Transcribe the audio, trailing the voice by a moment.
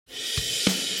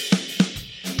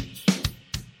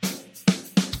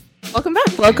Welcome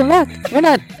back. Welcome back. We're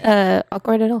not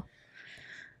awkward at all.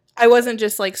 I wasn't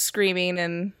just like screaming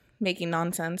and making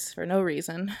nonsense for no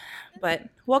reason, but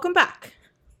welcome back.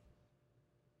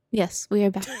 Yes, we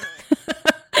are back.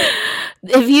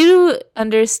 If you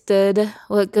understood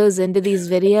what goes into these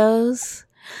videos,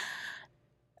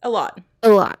 A lot.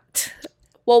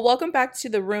 Well, welcome back to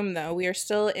the room, though. We're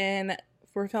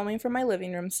filming from my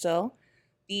living room still.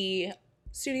 The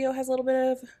studio has a little bit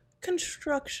of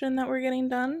construction that we're getting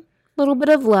done. A little bit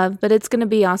of love, but it's going to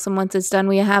be awesome once it's done.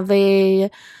 We have a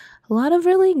lot of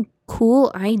really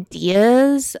cool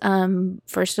ideas.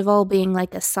 First of all, being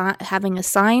like having a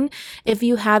sign. If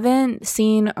you haven't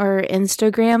seen our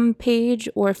Instagram page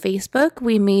or Facebook,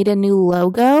 we made a new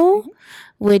logo,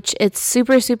 which it's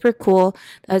super, super cool.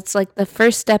 That's like the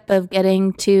first step of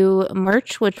getting to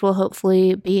merch, which will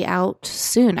hopefully be out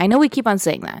soon. I know we keep on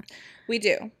saying that. We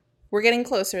do. We're getting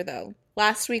closer, though.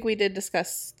 Last week we did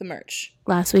discuss the merch.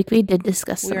 We did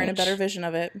discuss We were in a better vision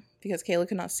of it because Kayla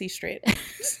could not see straight.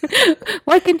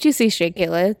 Why couldn't you see straight,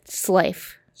 Kayla? It's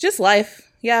life. Just life.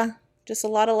 Yeah. Just a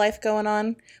lot of life going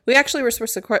on. We actually were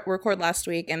supposed to record last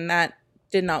week, and that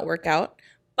did not work out.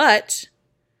 But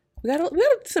we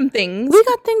got some things. We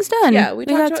got things done. Yeah, we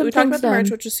talked about the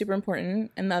merch, which is super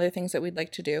important, and the other things that we'd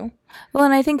like to do. Well,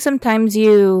 and I think sometimes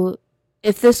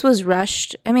if this was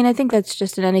rushed, I mean, I think that's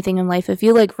just in anything in life. If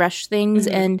you like rush things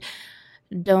and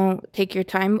don't take your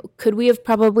time, could we have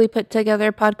probably put together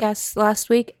a podcast last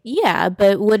week? Yeah,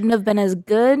 but wouldn't have been as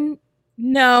good.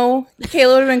 No,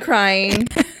 Kayla would have been crying.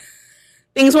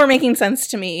 Things weren't making sense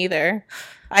to me either.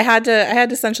 I had to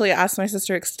essentially ask my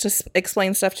sister to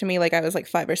explain stuff to me like I was like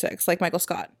 5 or 6, like Michael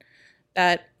Scott.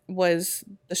 That was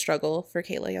the struggle for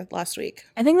Kayla last week.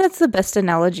 I think that's the best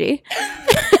analogy.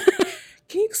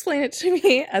 Can you explain it to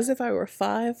me as if I were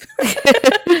 5?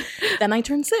 Then I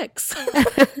turned 6.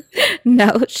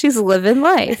 No, she's living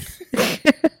life.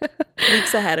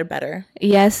 Weeks ahead are better.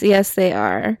 Yes, they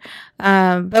are.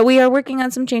 But we are working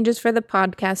on some changes for the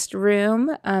podcast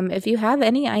room. If you have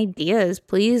any ideas,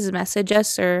 please message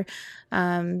us or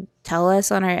tell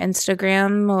us on our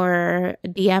Instagram or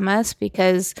DM us,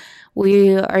 because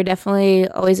we are definitely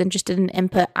always interested in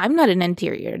input. I'm not an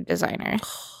interior designer.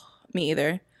 Me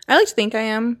either. I like to think I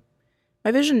am.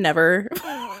 My vision never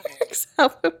works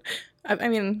out. I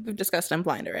mean, we've discussed I'm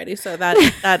blind already, so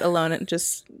that alone, it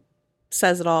just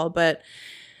says it all. But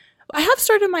I have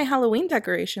started my Halloween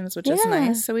decorations, which is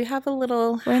nice. So we have a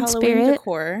little Halloween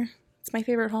decor. It's my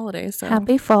favorite holiday. So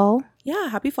happy fall. Yeah,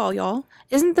 happy fall, y'all.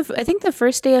 I think the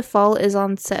first day of fall is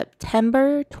on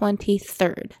September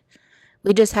 23rd.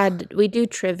 We do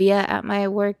trivia at my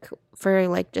work for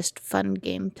like just fun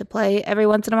game to play every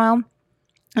once in a while.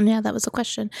 And yeah, that was a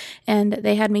question. And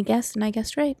they had me guess, and I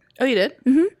guessed right. Oh, you did?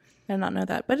 Mm-hmm. I did not know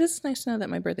that. But it's nice to know that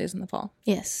my birthday's in the fall.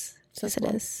 Yes. So yes, cool.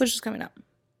 It is. Which is coming up.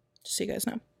 Just so you guys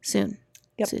know. Soon.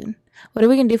 Yep. Soon. What are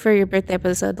we going to do for your birthday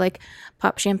episode? Like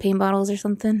pop champagne bottles or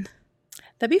something?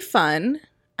 That'd be fun.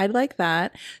 I'd like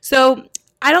that. So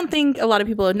I don't think a lot of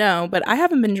people know, but I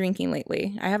haven't been drinking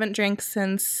lately. I haven't drank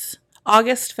since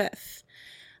August 5th.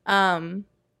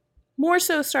 More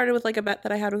so started with like a bet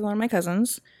that I had with one of my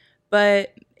cousins.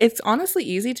 But it's honestly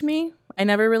easy to me. I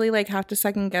never really like have to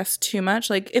second guess too much.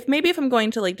 Like if I'm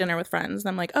going to like dinner with friends,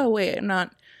 I'm like, oh wait, I'm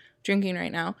not drinking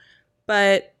right now.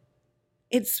 But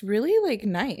it's really like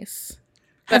nice.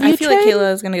 But I feel like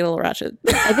Kayla is gonna get a little ratchet.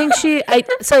 I think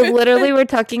so literally we're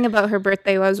talking about her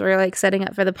birthday as we're like setting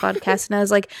up for the podcast, and I was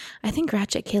like, I think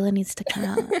Ratchet Kayla needs to come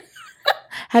out.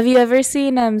 Have you ever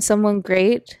seen Someone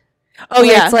Great? Oh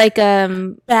yeah, it's like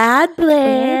Bad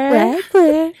Blair.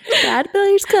 Bad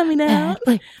Blair's coming out.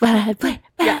 Bad Blair.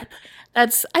 Yeah,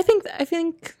 I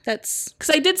think that's because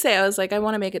I did say I was like I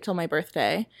want to make it till my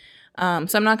birthday, so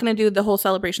I'm not gonna do the whole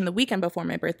celebration the weekend before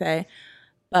my birthday,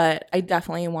 but I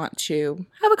definitely want to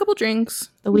have a couple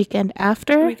drinks the weekend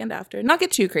after. Not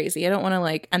get too crazy. I don't want to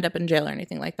like end up in jail or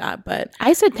anything like that. But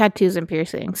I said tattoos and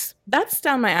piercings. That's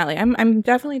down my alley. I'm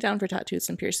definitely down for tattoos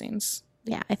and piercings.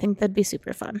 Yeah, I think that'd be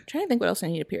super fun. I'm trying to think what else I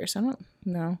need to pierce. I don't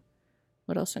know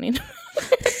what else I need.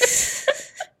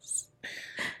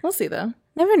 We'll see, though.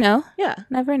 Never know. Yeah.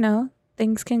 Never know.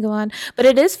 Things can go on. But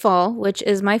it is fall, which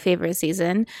is my favorite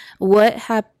season. What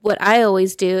I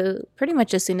always do pretty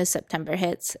much as soon as September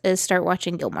hits is start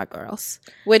watching Gilmore Girls.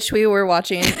 Which we were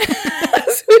watching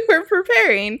as we were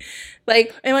preparing.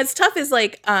 Like, and what's tough is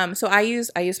like, so I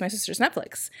use my sister's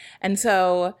Netflix. And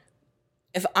so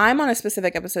if I'm on a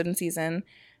specific episode and season,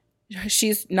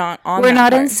 she's not on. We're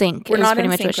not in sync. We're not in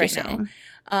sync right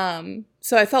now.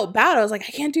 So I felt bad. I was like,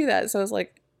 I can't do that. So I was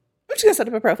like, I'm just gonna set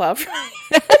up a profile for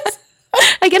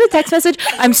I get a text message.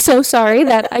 I'm so sorry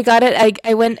that I got it.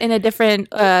 I went in a different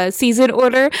season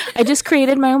order. I just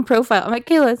created my own profile. I'm like,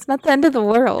 Kayla, it's not the end of the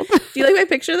world. Do you like my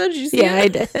picture though? Did you see Yeah, it? I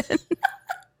did.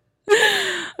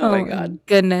 Oh my God.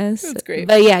 Goodness. That's great.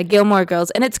 But yeah, Gilmore Girls.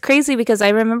 And it's crazy because I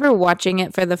remember watching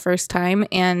it for the first time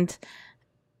and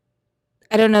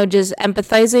I don't know, just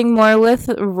empathizing more with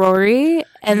Rory.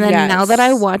 And then now that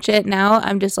I watch it now,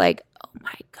 I'm just like, oh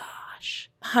my gosh.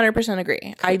 100%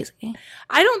 agree. Crazy.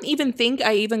 I don't even think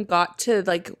I even got to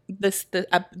like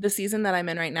the season that I'm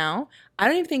in right now. I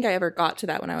don't even think I ever got to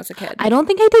that when I was a kid. I don't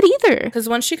think I did either. Because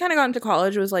once she kind of got into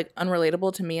college, it was like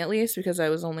unrelatable to me at least because I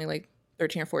was only like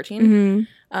 13 or 14.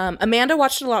 Mm-hmm. Amanda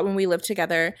watched it a lot when we lived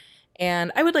together,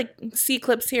 and I would like see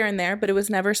clips here and there, but it was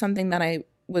never something that I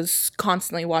was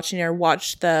constantly watching or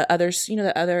watch the others. You know,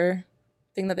 the other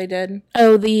thing that they did.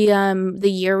 Oh, the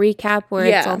year recap where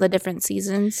it's Yeah. all the different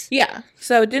seasons. Yeah,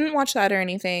 so didn't watch that or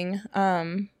anything.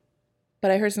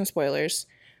 But I heard some spoilers.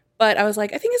 But I was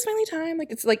like, I think it's finally time.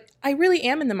 Like, it's like I really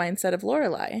am in the mindset of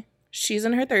Lorelai. She's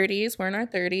in her 30s. We're in our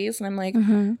 30s, and I'm like,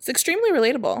 Mm-hmm. it's extremely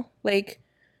relatable. Like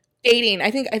dating. I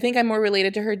think I'm more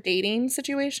related to her dating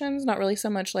situations, not really so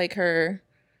much like her,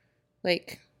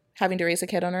 like having to raise a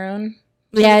kid on her own.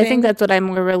 Yeah, I thing. think that's what I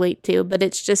more relate to. But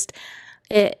it's just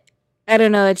I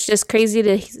don't know. It's just crazy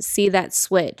to see that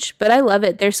switch. But I love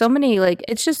it. There's so many like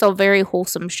it's just a very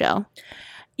wholesome show.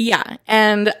 Yeah,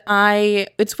 and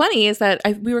it's funny is that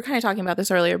we were kind of talking about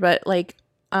this earlier, but like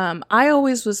I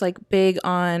always was like big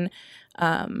on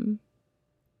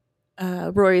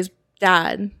Rory's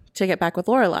dad to get back with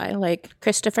Lorelai, like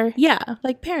Christopher. yeah,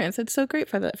 like parents. It's so great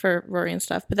for Rory and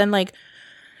stuff. But then like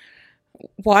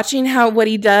watching what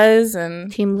he does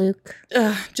and Team Luke.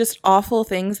 just awful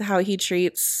things, how he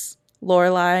treats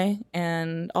Lorelai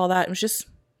and all that, it was just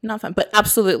not fun. But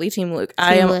absolutely, Team Luke.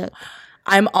 Luke.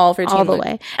 I'm all for Team All the Luke.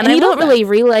 way. And And I you love don't really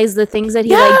realize the things that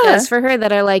he Yeah. like does for her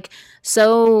that are like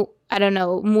so I don't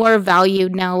know, more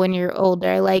valued now when you're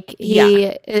older. Like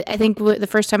I think the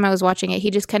first time I was watching it,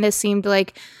 he just kind of seemed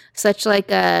like such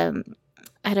like I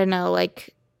don't know,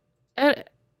 like I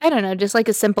don't know, just like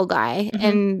a simple guy. Mhm.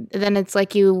 And then it's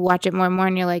like you watch it more and more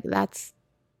and you're like, that's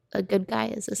a good guy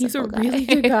is a He's a simple guy. really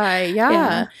good guy. Yeah.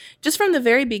 Yeah. Just from the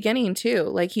very beginning too.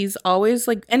 Like he's always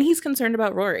like, and he's concerned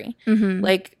about Rory. Mm-hmm.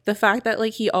 Like the fact that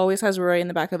like he always has Rory in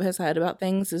the back of his head about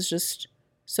things is just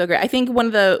so great. I think one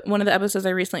of the episodes I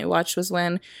recently watched was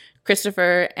when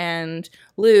Christopher and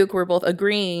Luke were both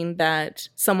agreeing that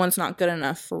someone's not good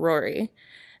enough for Rory.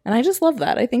 And I just love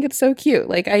that. I think it's so cute.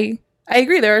 Like I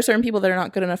agree there are certain people that are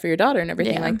not good enough for your daughter and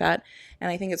everything Yeah. like that. And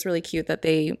I think it's really cute that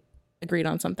they agreed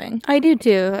on something. I do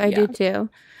too. I do too.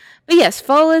 But yes,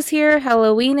 fall is here.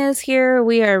 Halloween is here.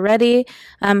 We are ready.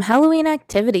 Halloween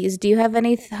activities. Do you have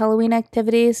any Halloween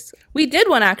activities? We did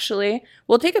one actually.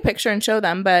 We'll take a picture and show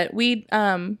them, but we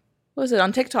what was it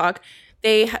on TikTok?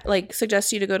 They like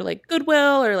suggest you to go to like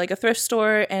Goodwill or like a thrift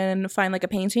store and find like a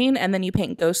painting and then you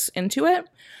paint ghosts into it.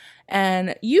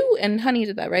 And you and Honey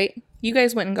did that, right? You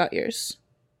guys went and got yours.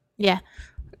 Yeah.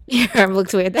 Your arm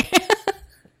looks weird there.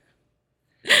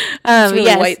 It's really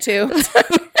yes. white too.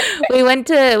 we went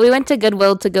to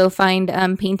Goodwill to go find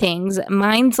paintings.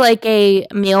 Mine's like a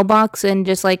mailbox in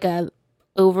just like a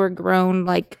overgrown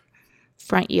like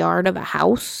front yard of a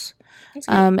house.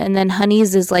 And then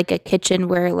Honey's is like a kitchen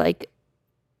where like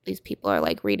these people are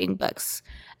like reading books.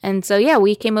 And so yeah,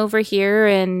 we came over here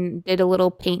and did a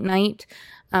little paint night.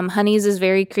 Honey's is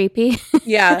very creepy.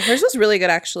 Yeah, hers was really good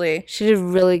actually. She did a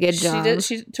really good job.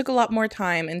 She took a lot more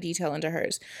time and detail into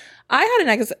hers. I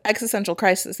had an existential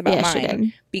crisis about She mine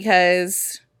did.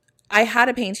 because I had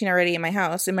a painting already in my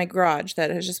house, in my garage, that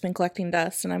has just been collecting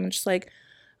dust. And I'm just like,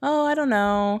 oh, I don't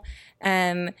know.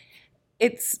 And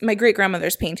it's my great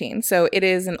grandmother's painting. So it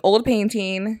is an old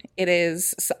painting. It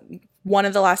is one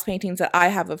of the last paintings that I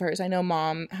have of hers. I know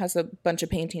Mom has a bunch of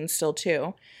paintings still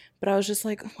too. But I was just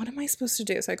like, what am I supposed to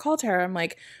do? So I called Tara. I'm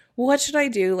like, what should I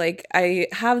do? Like, I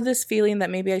have this feeling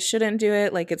that maybe I shouldn't do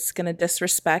it. Like, it's going to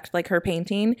disrespect, like, her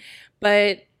painting.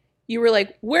 But you were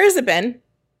like, where has it been?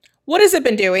 What has it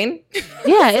been doing?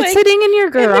 Yeah, it's like, sitting in your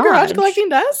garage. In the garage collecting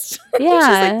dust? Yeah.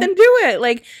 She's like, then do it.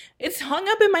 Like, it's hung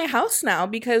up in my house now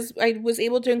because I was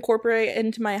able to incorporate it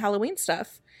into my Halloween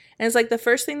stuff. And it's like the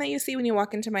first thing that you see when you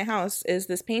walk into my house is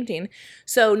this painting.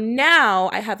 So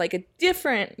now I have, like, a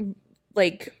different,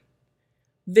 like,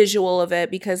 visual of it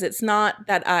because it's not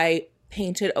that I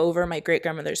painted over my great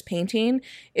grandmother's painting.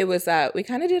 It was that we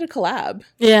kind of did a collab.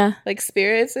 Yeah. Like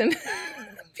spirits and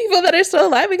people that are still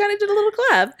alive. We kind of did a little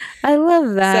collab. I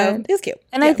love that. So it was cute.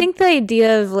 And I think the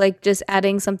idea of like just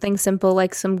adding something simple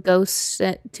like some ghosts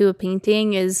to a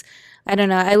painting is, I don't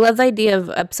know. I love the idea of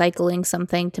upcycling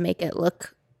something to make it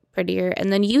look prettier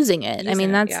and then using it. I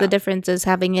mean, that's the difference, is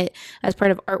having it as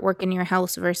part of artwork in your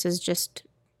house versus just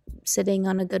sitting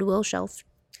on a Goodwill shelf.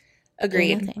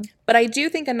 Agreed. But I do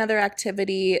think another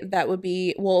activity that would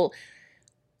be,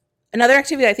 another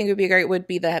activity I think would be great would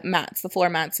be the mats, the floor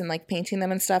mats, and like painting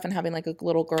them and stuff and having like a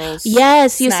little girl's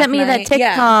Yes, you sent me night. that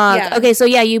TikTok. Yeah. Okay, so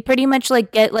yeah, you pretty much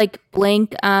like get like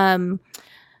blank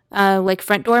like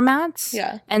front door mats.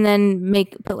 Yeah. And then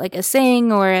put like a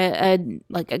saying or a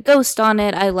like a ghost on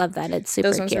it. I love that. It's super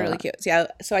cute. Those ones are really cute. Yeah,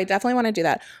 so I definitely want to do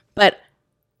that. But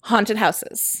haunted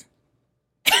houses.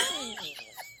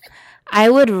 I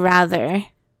would rather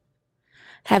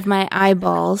have my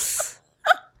eyeballs.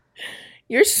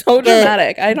 You're so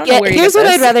dramatic. I don't know where here's what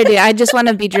I'd rather do. I just want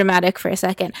to be dramatic for a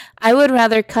second. I would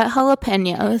rather cut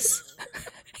jalapenos,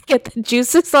 get the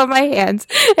juices on my hands,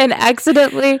 and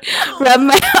accidentally rub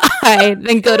my eye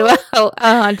than go to a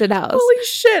haunted house. Holy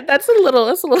shit, that's a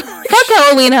little Fuck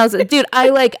Halloween houses. Dude,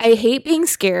 I hate being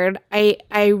scared. I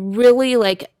really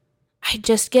I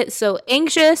just get so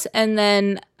anxious, and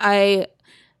then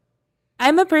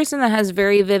I'm a person that has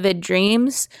very vivid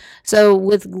dreams. So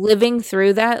with living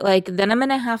through that, then I'm going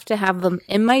to have them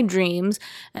in my dreams,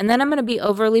 and then I'm going to be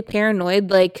overly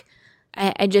paranoid. I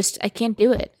can't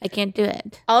do it. I can't do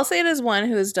it. I'll say it as one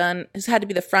who has had to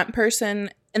be the front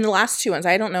person in the last two ones.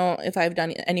 I don't know if I've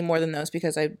done any more than those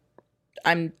because I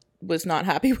was not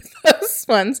happy with those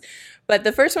ones. But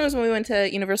the first one was when we went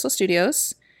to Universal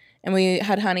Studios and we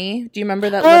had Honey. Do you remember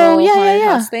that little haunted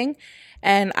house thing?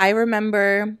 And I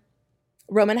remember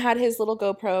Roman had his little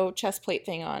GoPro chest plate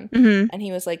thing on, and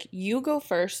he was like, "You go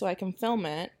first so I can film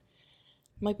it."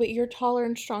 I'm like, "But you're taller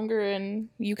and stronger and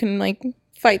you can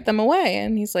fight them away."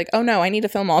 And he's like, "Oh no, I need to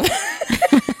film all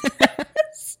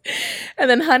this." And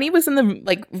then Honey was in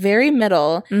the very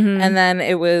middle, and then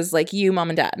it was you, Mom,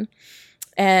 and Dad.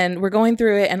 And we're going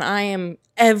through it, and I am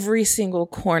every single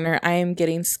corner. I am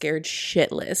getting scared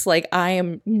shitless. I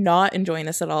am not enjoying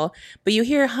this at all. But you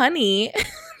hear Honey.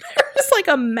 There was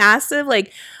a massive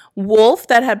wolf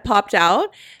that had popped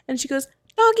out, and she goes,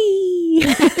 "Doggy."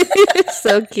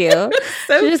 So cute.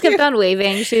 She just kept on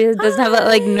waving. She doesn't have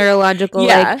that neurological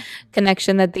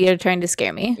connection that they're trying to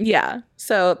scare me. Yeah.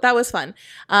 So that was fun.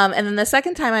 And then the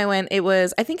second time I went,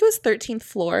 I think it was 13th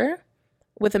floor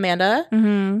with Amanda,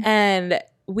 and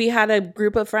we had a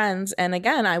group of friends, and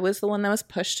again, I was the one that was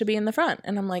pushed to be in the front,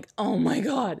 and I'm like, oh my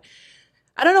God.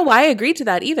 I don't know why I agreed to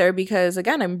that either, because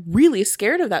again, I'm really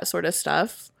scared of that sort of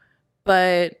stuff,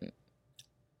 but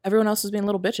everyone else was being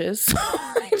little bitches. So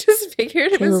I just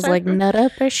figured it was like, nut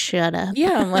up or shut up.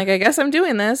 Yeah, I'm like, I guess I'm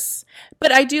doing this.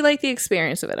 But I do like the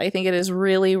experience of it. I think it is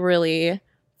really, really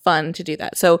fun to do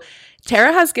that. So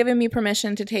Tara has given me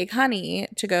permission to take Honey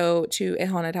to go to a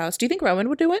haunted house. Do you think Roman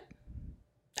would do it?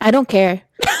 I don't care.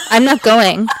 I'm not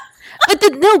going. But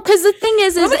because the thing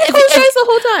is if the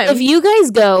whole time. If you guys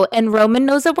go and Roman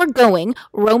knows that we're going,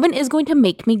 Roman is going to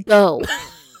make me go.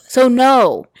 So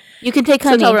no, you can take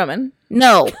Honey. So tell Roman.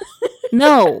 No.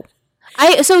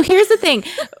 So here's the thing.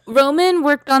 Roman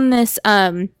worked on this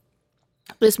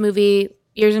movie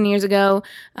years and years ago.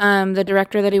 The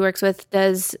director that he works with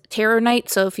does Terror Night.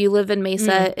 So if you live in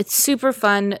Mesa, it's super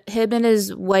fun. Him and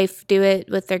his wife do it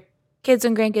with their kids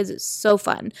and grandkids. It's so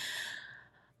fun.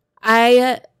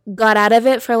 I got out of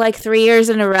it for 3 years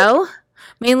in a row,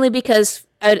 mainly because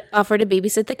I'd offer to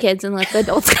babysit the kids and let the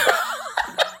adults go.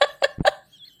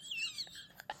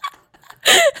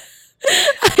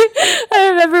 I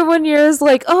remember one year I was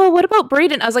like, "Oh, what about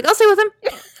Braden?" I was like, "I'll stay with him.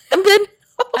 I'm good.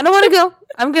 I don't want to go.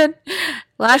 I'm good."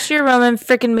 Last year, Roman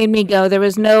freaking made me go. There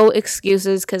was no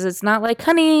excuses because it's not like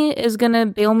Honey is going to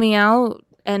bail me out.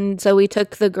 And so we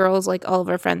took the girls, all of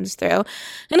our friends through.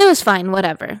 And it was fine,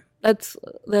 whatever. That's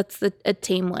a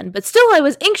tame one. But still, I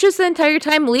was anxious the entire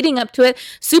time leading up to it.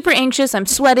 Super anxious. I'm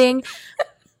sweating.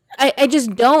 I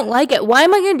just don't like it. Why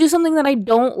am I going to do something that I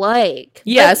don't like?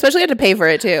 Yeah, especially you have to pay for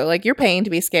it, too. You're paying to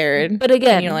be scared. But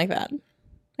again, you don't like that.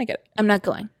 I get it. I'm not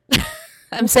going.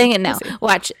 I'm saying it now.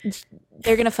 Watch.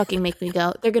 They're going to fucking make me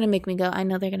go. They're going to make me go. I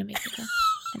know they're going to make me go.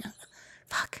 I know.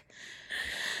 Fuck.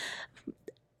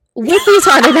 With these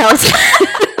haunted houses,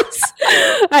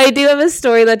 I do have a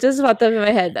story that just popped up in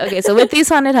my head. Okay, so with these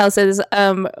haunted houses,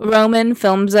 Roman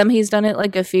films them. He's done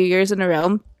it a few years in a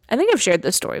row. I think I've shared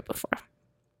this story before.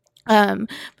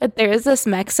 But there is this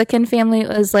Mexican family. It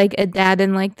was a dad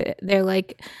and they're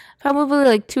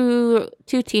probably two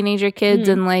teenager kids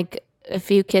and a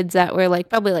few kids that were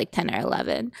probably 10 or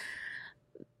 11.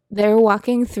 They're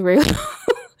walking through.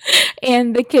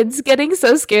 And the kid's getting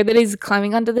so scared that he's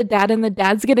climbing onto the dad, and the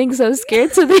dad's getting so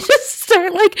scared, so they just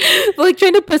start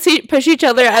trying to push each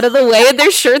other out of the way, and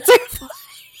their shirts are flying.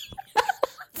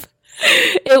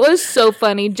 It was so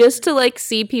funny just to like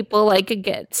see people like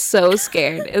get so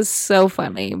scared is so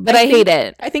funny, but I hate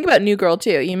it. I think about New Girl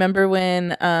too. You remember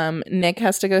when Nick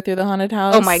has to go through the haunted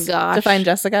house? Oh my gosh. To find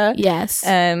Jessica? Yes.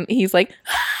 And he's like,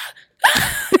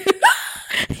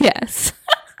 yes.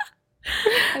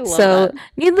 I love So, that.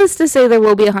 needless to say, there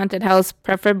will be a haunted house.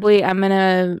 Preferably, I'm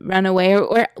gonna run away.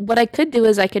 Or what I could do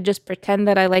is I could just pretend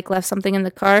that I like left something in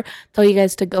the car, tell you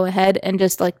guys to go ahead, and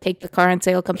just like take the car and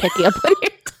say I'll come pick you up when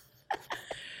you're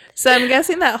So I'm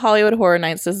guessing that Hollywood Horror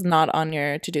Nights is not on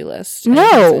your to-do list.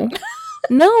 No.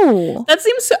 No. That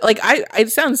seems so, like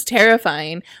it sounds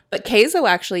terrifying, but Keizo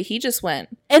actually he just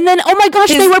went. And then oh my gosh,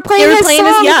 they were playing this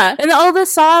song. Yeah. And all the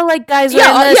Saw like guys were in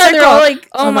the yeah, circle. they're all like,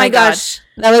 oh my gosh.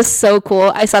 That was so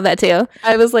cool. I saw that too.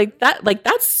 I was like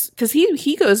that's because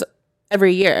he goes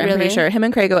every year. I'm Really? pretty sure him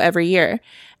and Craig go every year,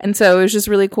 and so it was just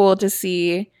really cool to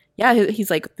see. Yeah,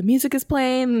 he's like the music is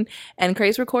playing and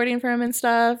Craig's recording for him and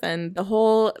stuff, and the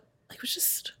whole like it was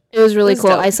just. It was really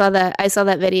cool. dope. I saw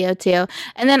that video too.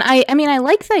 And then I mean I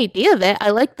like the idea of it.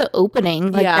 I like the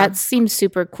opening. Like Yeah. that seems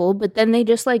super cool, but then they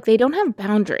just like they don't have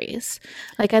boundaries.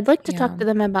 Like I'd like to talk Yeah. to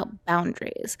them about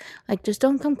boundaries. Like just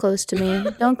don't come close to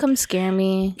me. Don't come scare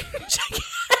me.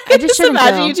 I just just shouldn't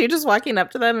imagine go. you two just walking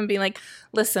up to them and being like,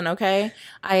 listen, okay,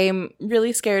 I'm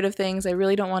really scared of things. I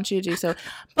really don't want you to do so.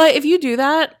 But if you do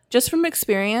that, just from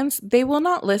experience, they will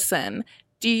not listen.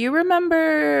 Do you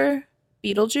remember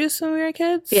Beetlejuice when we were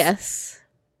kids? Yes.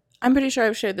 I'm pretty sure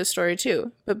I've shared this story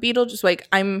too. But Beetlejuice, like,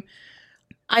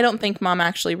 I don't think mom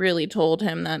actually really told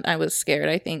him that I was scared,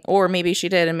 I think. Or maybe she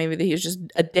did and maybe that he was just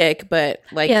a dick. But,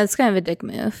 like, Yeah, it's kind of a dick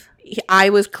move. I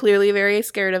was clearly very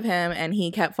scared of him and he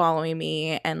kept following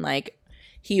me and like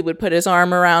he would put his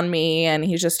arm around me and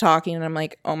he's just talking and I'm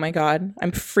like, oh my god,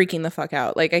 I'm freaking the fuck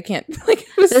out. Like I can't like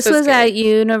This so was scary. at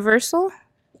Universal? I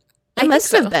It think must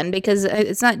so. have been because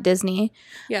it's not Disney.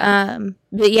 Yeah.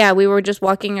 But yeah, we were just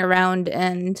walking around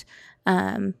and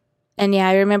yeah,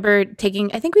 I remember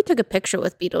I think we took a picture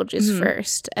with Beetlejuice Mhm.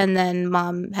 first, and then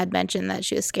mom had mentioned that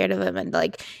she was scared of him, and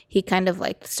like he kind of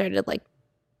like started like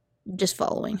just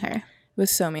following her. It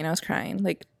was so mean. I was crying,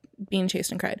 like being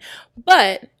chased and cried.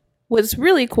 But what's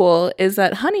really cool is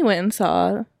that Honey went and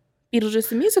saw Beetlejuice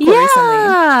the musical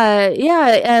recently.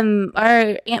 Yeah.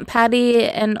 Our Aunt Patty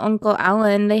and Uncle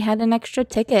Alan, they had an extra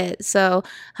ticket, so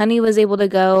Honey was able to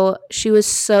go. She was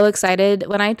so excited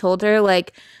when I told her,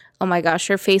 like, oh my gosh,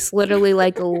 her face literally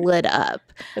like lit up.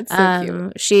 It's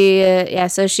so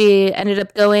cute. So she ended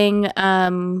up going.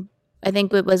 I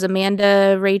think it was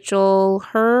Amanda, Rachel,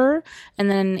 her, and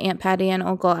then Aunt Patty and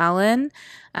Uncle Alan.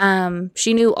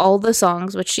 She knew all the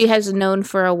songs, which she has known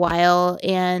for a while,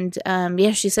 and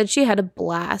yeah, she said she had a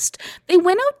blast. They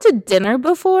went out to dinner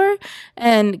before,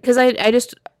 and because I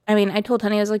told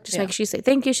Honey, I was like, just Yeah. make sure you say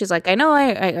thank you. She's like, I know,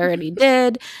 I already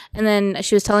did. And then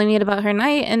she was telling me about her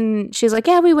night, and she's like,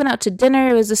 yeah, we went out to dinner.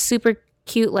 It was a super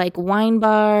cute like wine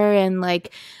bar and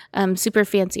like super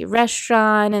fancy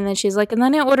restaurant. And then she's like, and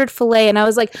then I ordered filet. And I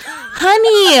was like,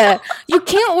 honey, you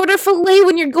can't order filet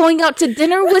when you're going out to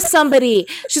dinner with somebody.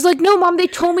 She's like, no, mom, they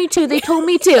told me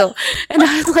to. And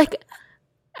I was like,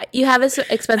 you have this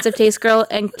expensive taste, girl,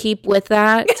 and keep with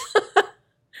that.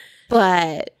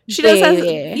 But She does have,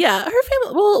 baby. yeah, her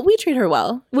family, well, we treat her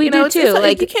well. We You know, do it's too,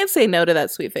 like- you can't say no to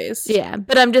that sweet face. Yeah,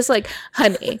 but I'm just like,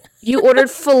 honey, you ordered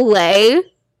filet?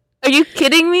 Are you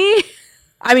kidding me?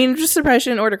 I mean, just surprised she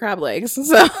didn't order crab legs.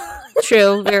 So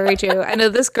True, very true. I know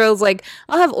this girl's like,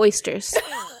 I'll have oysters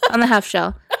on the half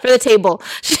shell for the table.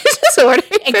 She's just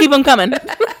ordering. and keep them coming.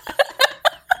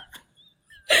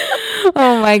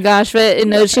 Oh my gosh! But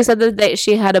no, she said that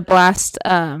she had a blast.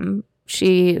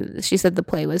 She said the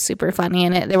play was super funny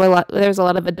in it. There was a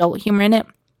lot of adult humor in it,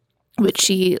 which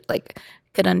she like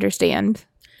could understand.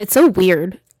 It's so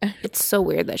weird. It's so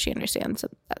weird that she understands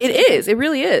it. It is. It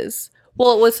really is.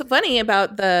 Well, what's funny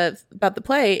about the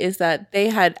play is that they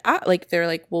had they're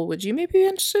like, well, would you maybe be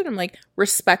interested? I'm like,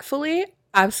 respectfully,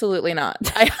 absolutely not.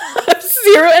 I have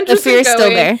zero The interest. fear in is still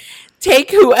going. there.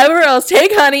 Take whoever else.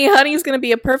 Take Honey. Honey's going to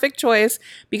be a perfect choice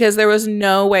because there was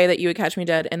no way that you would catch me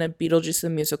dead in a Beetlejuice the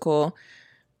musical,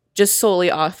 just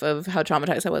solely off of how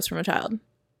traumatized I was from a child.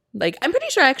 Like, I'm pretty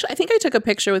sure. Actually, I think I took a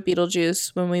picture with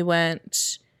Beetlejuice when we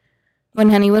went When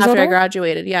Honey was after I older,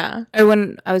 graduated. Yeah. or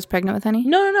when I was pregnant with Honey.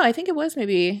 No. I think it was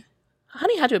maybe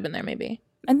Honey had to have been there. Maybe.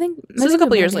 I think This was a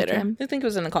couple years later. Time. I think it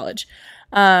was in college.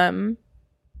 But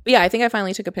yeah, I think I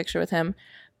finally took a picture with him.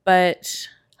 But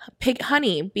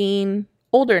Honey being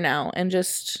older now and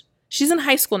just she's in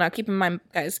high school now. Keep in mind,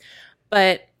 guys.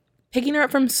 But picking her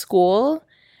up from school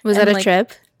Was and, that a like,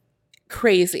 trip?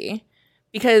 crazy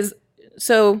because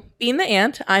so being the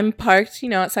aunt, I'm parked,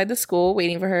 outside the school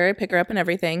waiting for her, pick her up and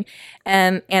everything.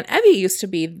 And Aunt Evie used to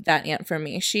be that aunt for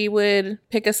me. She would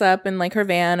pick us up in like her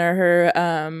van or her,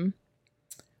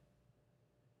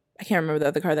 I can't remember the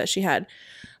other car that she had.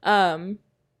 But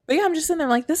yeah, I'm just sitting there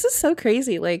like, this is so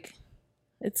crazy. Like,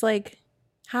 it's like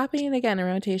happening again in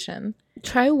rotation.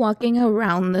 Try walking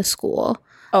around the school.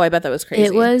 Oh, I bet that was crazy.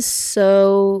 It was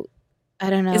so, I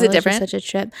don't know. Is it different? Such a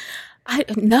trip.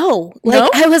 No.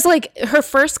 I was like, her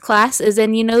first class is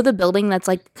in, the building that's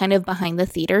like kind of behind the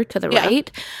theater to the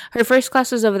right. Her first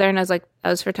class was over there, and I was like, that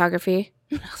was photography.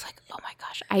 And I was like, oh my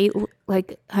gosh.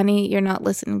 Honey, you're not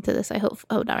listening to this. I hope.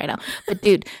 Oh, not right now. But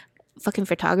dude, fucking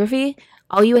photography.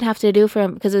 All you would have to do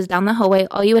because it was down the hallway,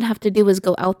 all you would have to do was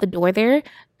go out the door there,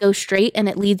 go straight, and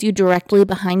it leads you directly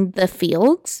behind the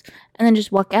fields, and then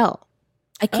just walk out.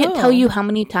 I can't tell you how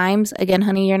many times, again,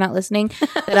 honey, you're not listening,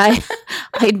 that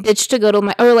I ditched to go to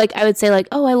my, or like I would say like,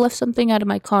 oh, I left something out of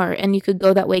my car, and you could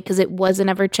go that way because it wasn't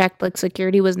ever checked. Like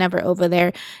security was never over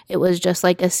there. It was just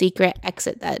like a secret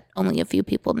exit that only a few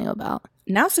people knew about.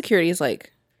 Now security is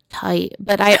like tight,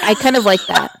 but I kind of like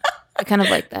that. I kind of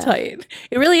like that. Tight.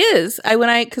 It really is.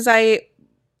 Because I,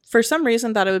 for some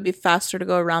reason, thought it would be faster to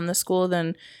go around the school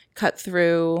than cut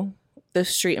through the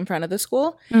street in front of the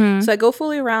school. Mm-hmm. So I go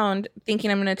fully around thinking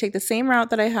I'm going to take the same route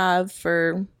that I have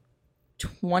for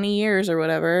 20 years or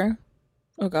whatever.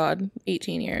 Oh God,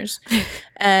 18 years.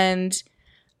 And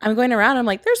I'm going around. I'm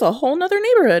like, there's a whole nother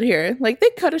neighborhood here. Like they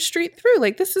cut a street through.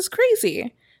 Like this is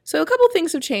crazy. So a couple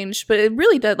things have changed, but it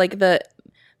really does like the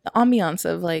ambiance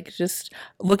of like just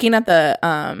looking at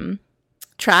the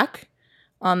track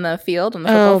on the field, on the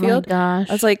football field. Oh my gosh.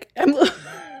 I was like, I'm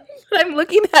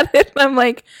looking at it and I'm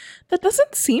like, that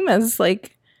doesn't seem as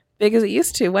like big as it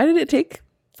used to. Why did it take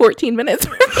 14 minutes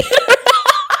for me?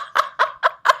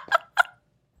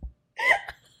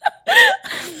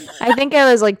 I think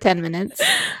I was like 10 minutes.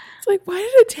 It's like, why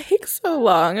did it take so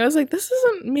long? I was like, this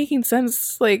isn't making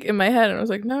sense like in my head. And I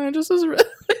was like, no, I just was really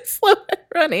slow at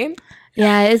running.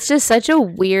 Yeah, it's just such a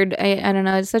weird, I don't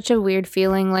know, it's such a weird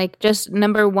feeling. Like, just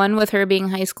number one, with her being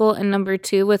high school, and number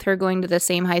two, with her going to the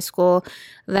same high school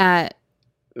that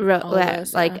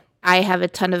I have a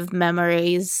ton of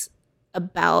memories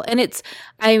about. And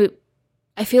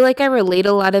I feel like I relate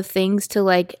a lot of things to,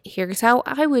 like, here's how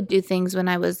I would do things when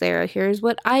I was there. Here's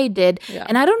what I did. Yeah.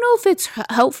 And I don't know if it's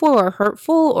helpful or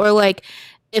hurtful, or, like,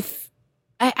 if,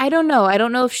 I don't know. I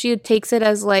don't know if she takes it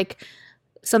as, like,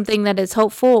 something that is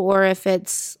helpful, or if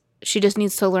it's she just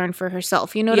needs to learn for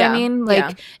herself. You know what I mean?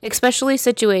 Like, especially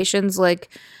situations like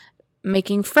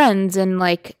making friends and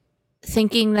like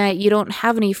thinking that you don't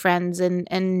have any friends, and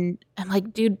I'm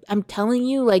like, dude, I'm telling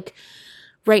you, like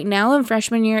right now in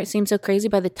freshman year, it seems so crazy.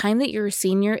 By the time that you're a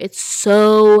senior, it's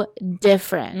so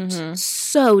different. Mm-hmm.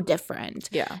 So different.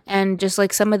 Yeah. And just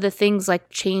like some of the things like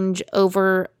change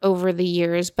over the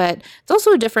years, but it's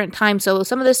also a different time. So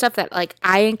some of the stuff that like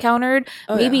I encountered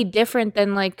may be different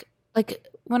than like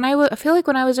when I feel like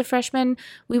when I was a freshman,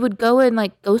 we would go and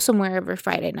like go somewhere every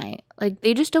Friday night. Like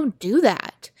they just don't do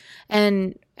that.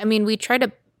 And I mean, we try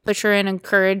to push her and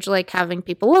encourage like having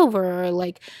people over, or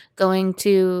like going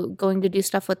to do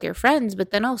stuff with your friends. But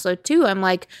then also too, I'm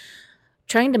like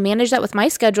trying to manage that with my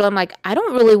schedule. I'm like, I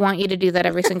don't really want you to do that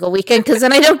every single weekend, because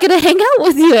then I don't get to hang out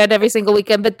with you at every single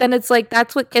weekend. But then it's like,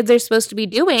 that's what kids are supposed to be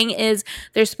doing, is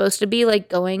they're supposed to be like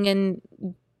going and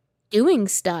doing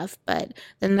stuff. But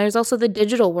then there's also the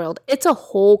digital world. It's a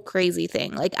whole crazy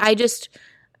thing. Like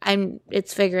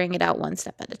it's figuring it out one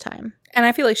step at a time. And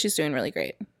I feel like she's doing really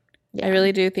great. Yeah. I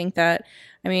really do think that.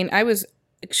 I mean, I was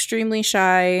extremely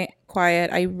shy,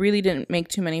 quiet. I really didn't make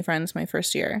too many friends my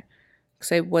first year,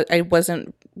 because I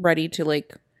wasn't ready to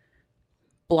like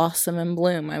blossom and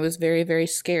bloom. I was very, very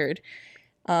scared.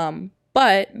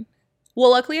 But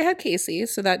luckily I had Casey,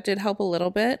 so that did help a little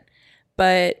bit.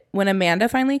 But when Amanda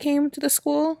finally came to the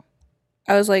school,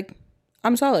 I was like,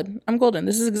 I'm solid. I'm golden.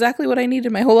 This is exactly what I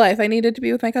needed my whole life. I needed to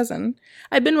be with my cousin.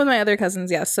 I've been with my other cousins,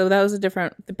 yes. So that was a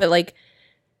different, but like,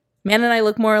 Man and I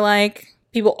look more alike.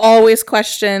 People always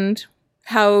questioned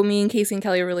how me and Casey and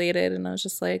Kelly are related, and I was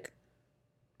just like,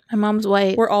 my mom's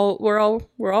white. We're all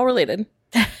related.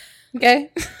 Okay?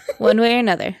 One way or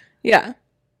another. Yeah.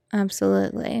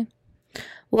 Absolutely.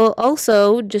 Well,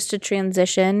 also, just to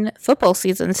transition, football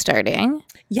season starting.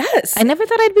 Yes. I never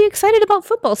thought I'd be excited about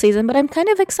football season, but I'm kind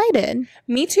of excited.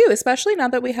 Me too, especially now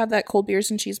that we have that cold beers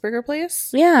and cheeseburger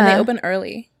place. Yeah. And they open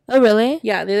early. Oh, really?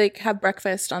 Yeah, they like have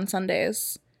breakfast on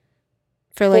Sundays.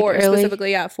 for like for early.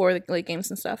 specifically, for like late games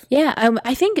and stuff. Yeah,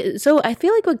 I think so. I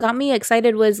feel like what got me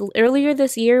excited was earlier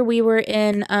this year we were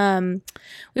in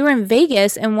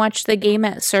Vegas and watched the game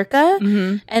at Circa,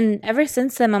 and ever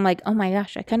since then I'm like, oh my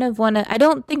gosh, I kind of want to. I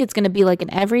don't think it's going to be like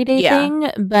an everyday thing,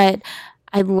 but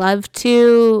I'd love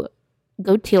to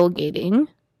go tailgating.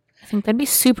 I think that'd be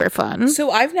super fun.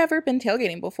 So I've never been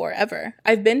tailgating before, ever.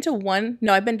 I've been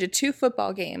to 2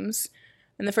 football games.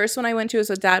 And the first one I went to was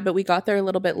with Dad, but we got there a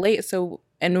little bit late.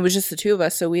 And it was just the 2 of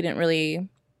us. So we didn't really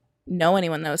know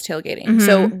anyone that was tailgating.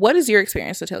 So what is your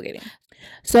experience with tailgating?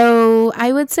 So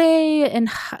I would say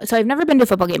so I've never been to a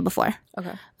football game before.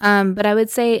 Okay. But I would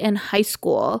say in high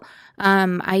school,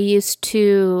 Amy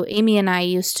and I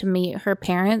used to meet her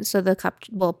parents. So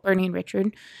Bernie and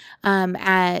Richard,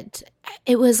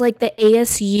 it was like the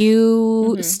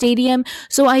ASU stadium.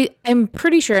 So I'm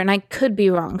pretty sure, and I could be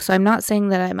wrong, so I'm not saying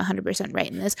that I'm 100%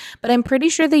 right in this, but I'm pretty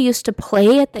sure they used to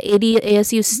play at the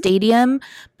ASU stadium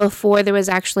before there was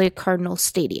actually a Cardinal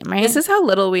stadium, right? This is how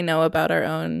little we know about our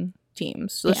own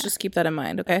teams. So let's just keep that in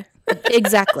mind, okay?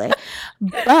 Exactly.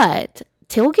 But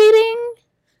tailgating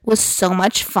was so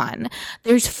much fun.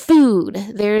 There's food,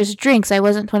 there's drinks. I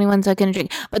wasn't 21, so I couldn't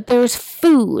drink, but there's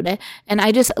food, and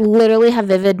I just literally have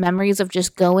vivid memories of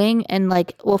just going and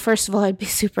like, well, first of all, I'd be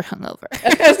super hungover.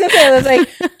 I was gonna say, I was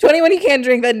like, 21, you can't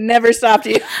drink. That never stopped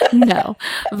you. No,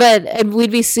 but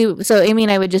we'd be so Amy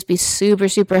and I would just be super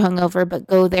hungover, but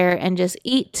go there and just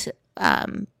eat,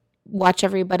 watch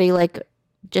everybody like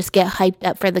just get hyped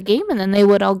up for the game, and then they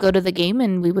would all go to the game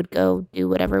and we would go do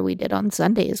whatever we did on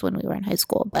Sundays when we were in high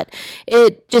school. But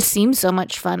it just seems so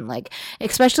much fun, like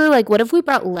especially like what if we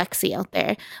brought Lexi out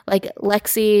there? Like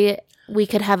Lexi, we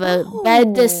could have a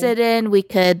bed to sit in, we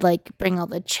could like bring all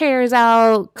the chairs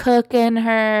out, cook in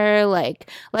her. Like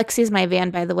Lexi's my van,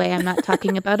 by the way, I'm not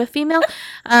talking about a female.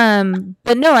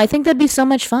 But no, I think that'd be so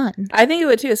much fun. I think it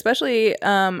would too, especially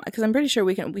because I'm pretty sure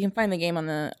we can find the game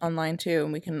online too,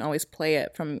 and we can always play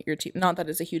it from your TV. Not that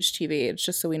it's a huge TV, it's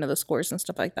just so we know the scores and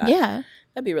stuff like that. Yeah,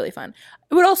 that'd be really fun.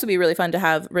 It would also be really fun to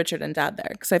have Richard and Dad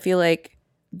there, because I feel like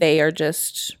they are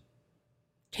just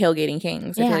tailgating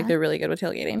kings. I feel like they're really good with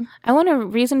tailgating. I want a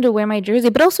reason to wear my jersey,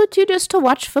 but also too just to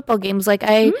watch football games. Like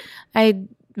I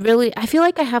feel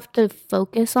like I have to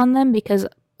focus on them because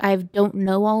I don't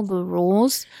know all the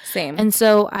rules. Same. And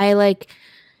so I like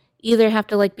either have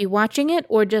to like be watching it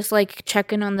or just like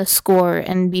checking on the score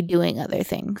and be doing other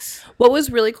things. What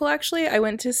was really cool, actually, I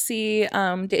went to see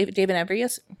Dave and Evie.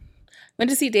 Went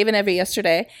to see Dave and Evie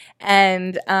yesterday,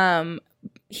 and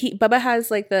Bubba has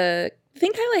like I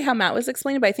think kind of like how Matt was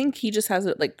explaining, but I think he just has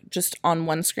it like just on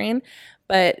one screen.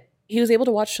 But he was able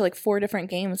to watch like 4 different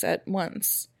games at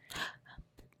once.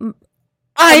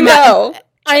 I know.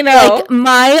 Like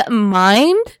my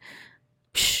mind,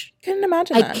 couldn't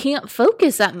imagine I that. can't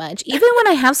focus that much. Even when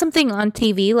I have something on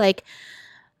TV, like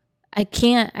I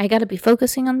gotta be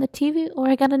focusing on the TV or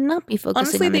I gotta not be focusing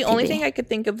Honestly, on the TV. Only thing I could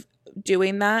think of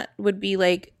doing that would be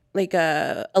like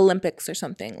a Olympics or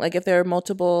something. Like if there are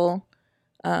multiple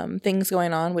things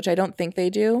going on, which I don't think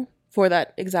they do for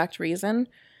that exact reason.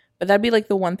 But that'd be like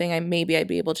the one thing I'd be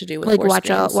able to do with like 4 watch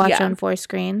screens. on 4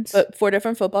 screens. But 4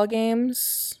 different football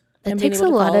games. That takes a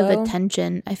lot of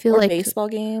attention. I feel or like baseball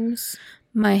games.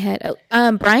 My head.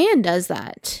 Brian does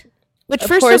that. Which Of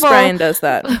first course, of all, Brian does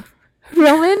that.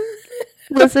 Rowan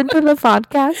listened to the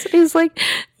podcast. He's like,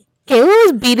 Kayla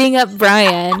was beating up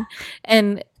Brian,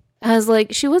 and I was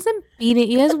like, she wasn't beating.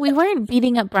 Yes, we weren't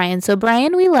beating up Brian. So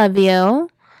Brian, we love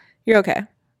you. You're okay.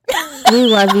 We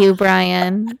love you,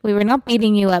 Brian. We were not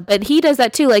beating you up, but he does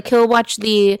that too. Like he'll watch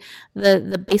the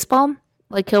baseball.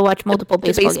 Like he'll watch multiple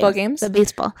baseball games. The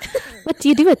baseball. What do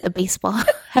you do at the baseball?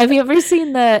 Have you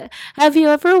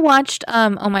ever watched?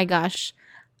 Oh my gosh,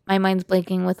 my mind's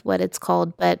blanking with what it's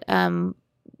called. But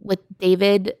with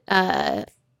David,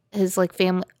 his like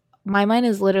family. My mind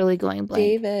is literally going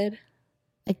blank.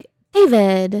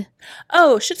 David.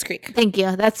 Oh, Schitt's Creek. Thank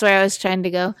you. That's where I was trying to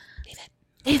go.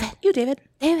 David.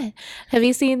 Have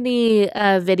you seen the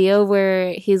video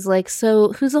where he's like,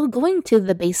 so who's all going to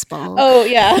the baseball? Oh,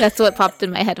 yeah. That's what popped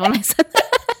in my head when I said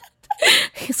that.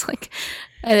 He's like...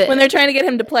 when they're trying to get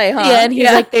him to play, huh? Yeah, and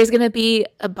he's like, there's going to be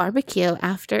a barbecue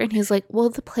after. And he's like, will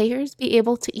the players be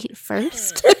able to eat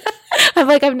first? I'm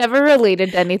like, I've never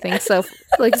related to anything so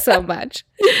much.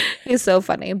 He's so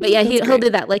funny. But yeah, he'll do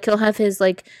that. Like, he'll have his,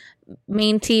 like,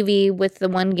 main TV with the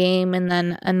one game and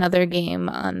then another game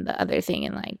on the other thing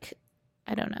and, like,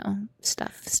 I don't know,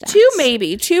 stats. 2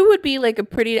 maybe. 2 would be, like, a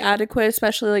pretty adequate,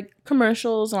 especially, like,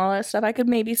 commercials and all that stuff. I could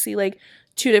maybe see, like,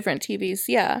 2 different TVs,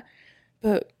 yeah.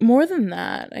 But more than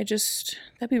that,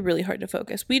 that'd be really hard to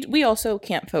focus. We also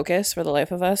can't focus for the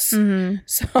life of us. Mm-hmm.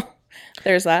 So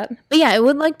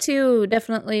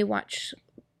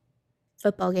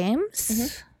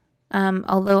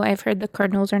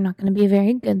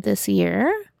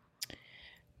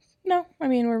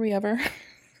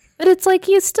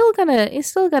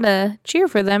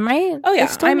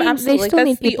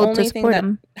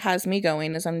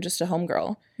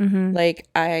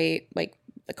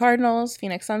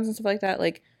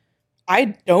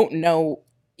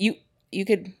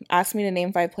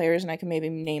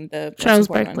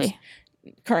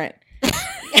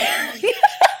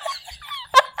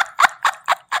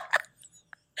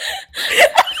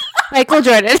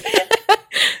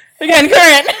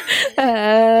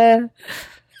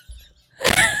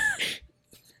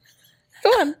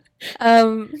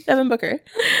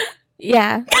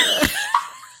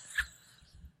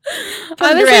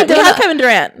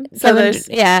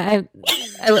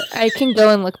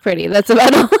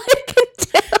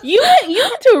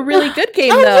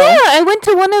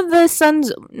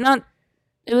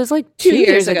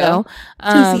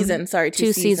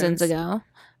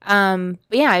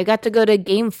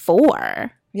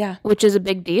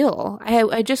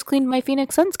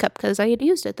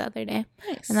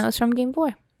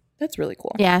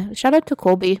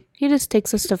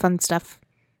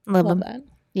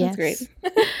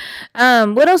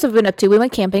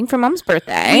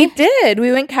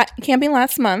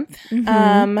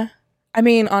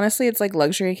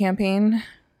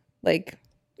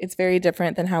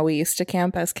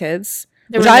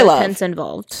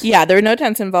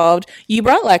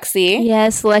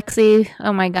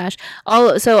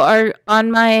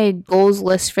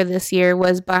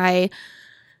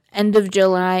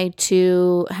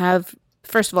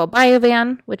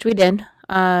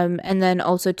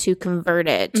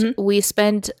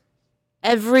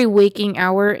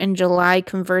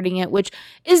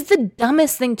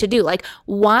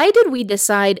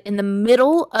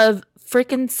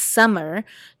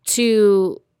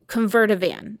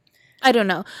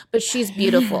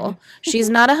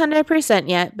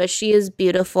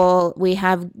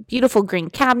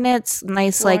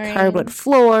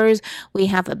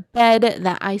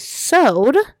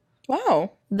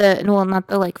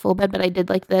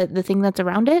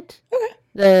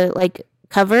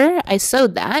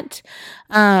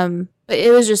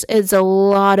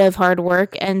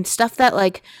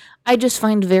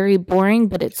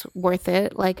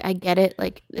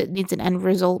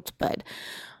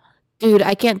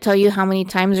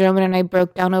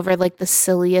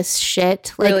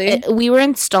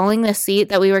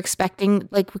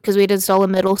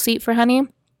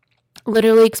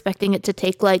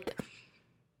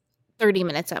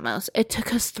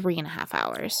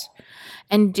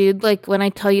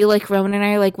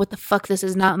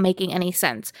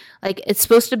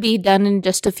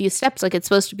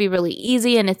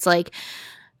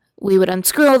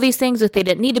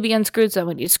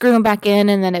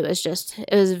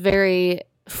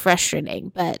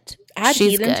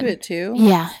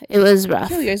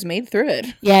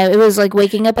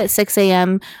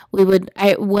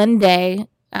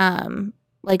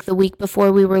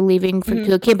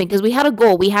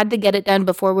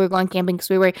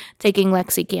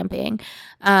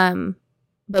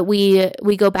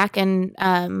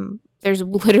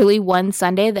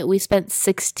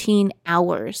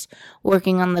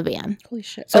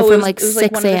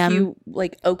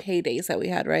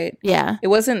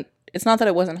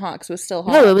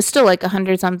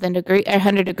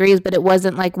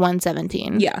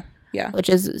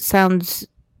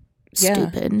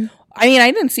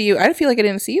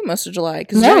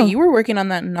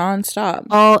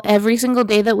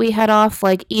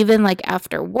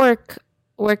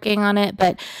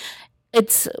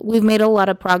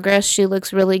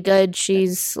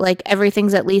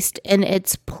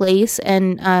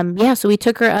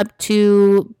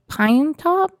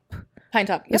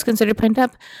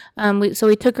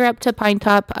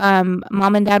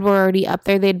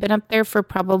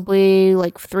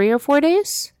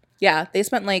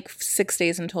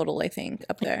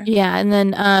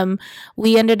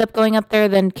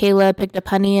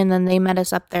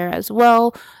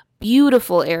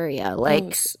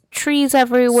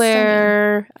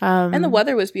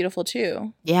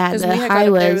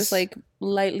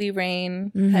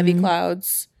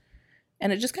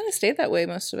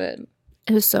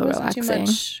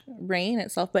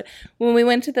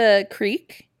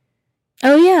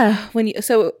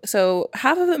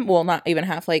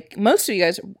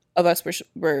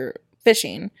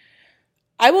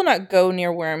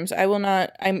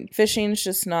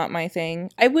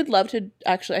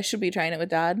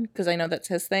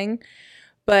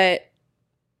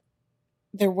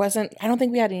I don't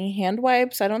think we had any hand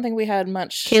wipes. I don't think we had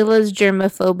much. Kayla's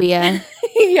germophobia.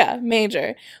 Yeah,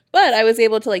 major. But I was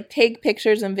able to like take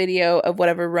pictures and video of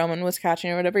whatever Roman was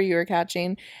catching or whatever you were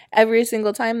catching. Every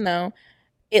single time though,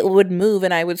 it would move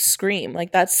and I would scream.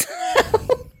 Like that's how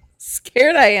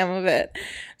scared I am of it.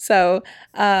 So,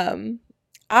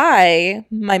 my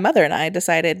mother and I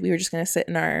decided we were just going to sit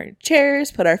in our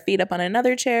chairs, put our feet up on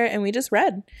another chair, and we just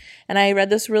read. And I read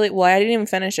this I didn't even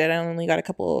finish it. I only got a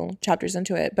couple chapters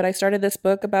into it. But I started this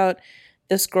book about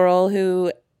this girl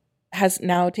who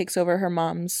takes over her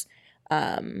mom's,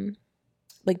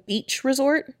 like beach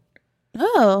resort.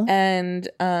 Oh. And,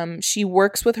 she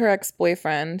works with her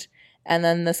ex-boyfriend. And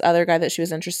then this other guy that she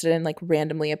was interested in, like,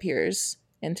 randomly appears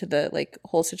into the like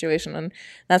whole situation, and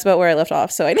that's about where I left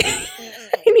off. So I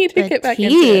need to get back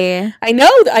into it. I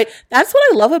know that's what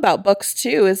I love about books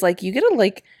too, is like you get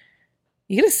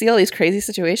to see all these crazy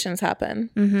situations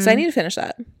happen. So I need to finish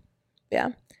that. Yeah,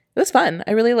 it was fun.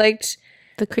 I really liked.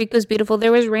 The creek was beautiful.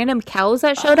 There was random cows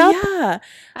that showed up. Yeah,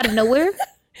 out of nowhere.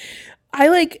 I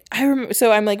remember,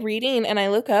 so I'm like reading and I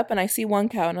look up and I see one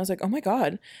cow and I was like, oh my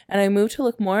God. And I moved to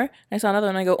look more and I saw another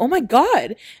one and I go, oh my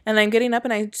God. And I'm getting up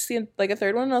and I see like a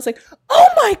third one and I was like, oh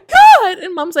my God.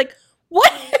 And Mom's like, what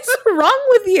is wrong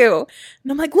with you?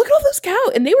 And I'm like, look at all those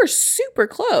cows. And they were super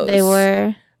close. They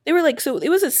were like, so it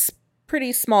was a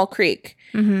pretty small creek,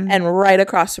 and right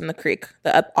across from the creek,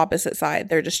 the opposite side,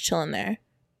 they're just chilling there.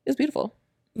 It was beautiful.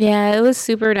 Yeah, it was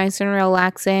super nice and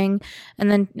relaxing.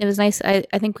 And then it was nice. I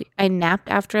think I napped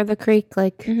after the creek.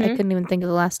 Like, I couldn't even think of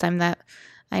the last time that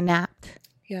I napped.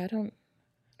 Yeah, I don't.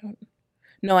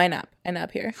 No, I nap. I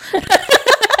nap here.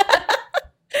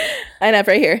 I nap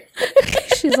right here.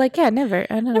 She's like, yeah, never.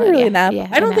 I don't really nap. Yeah,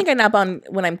 I don't think I nap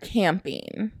when I'm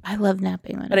camping. I love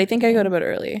napping. But I think I go to bed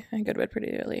early. I go to bed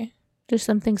pretty early. There's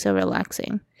something so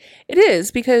relaxing. It is,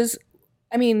 because,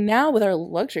 I mean, now with our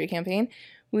luxury campaign,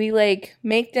 we like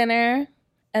make dinner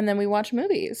and then we watch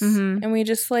movies, and we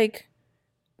just like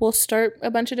we'll start a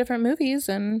bunch of different movies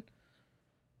and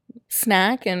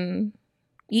snack and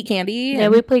eat candy. Yeah,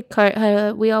 we played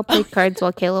we all played cards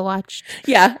while Kayla watched.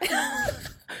 Yeah,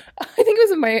 I think it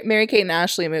was a Mary-Kate and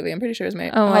Ashley movie. I'm pretty sure it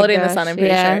was Holiday in the Sun. I'm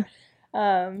pretty sure.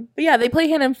 But yeah, they play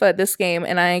hand and foot this game,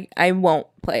 and I won't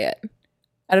play it.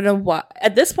 I don't know why.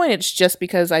 At this point, it's just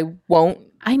because I won't.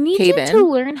 I need you to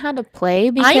learn how to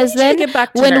play, because then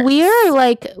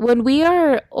when we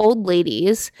are old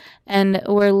ladies and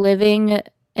we're living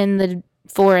in the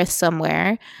forest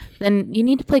somewhere, then you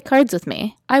need to play cards with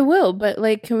me. I will, but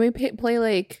like, can we play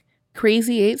like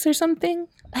Crazy Eights or something?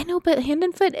 I know, but hand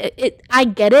and foot, I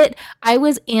get it. I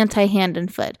was anti hand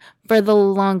and foot for the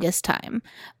longest time,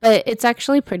 but it's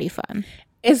actually pretty fun.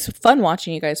 It's fun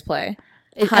watching you guys play.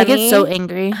 I get so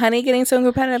angry. Honey getting so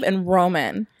competitive, and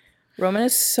Roman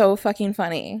is so fucking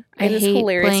funny. I hate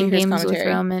playing games with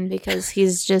Roman because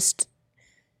he's just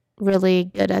really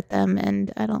good at them,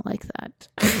 and I don't like that.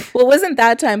 Well, it wasn't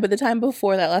that time, but the time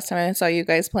before that, last time I saw you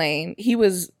guys playing, he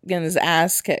was getting his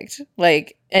ass kicked,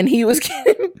 like, and he was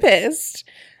getting pissed.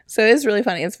 So it's really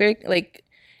funny. It's very, like,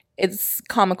 it's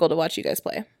comical to watch you guys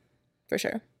play, for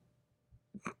sure.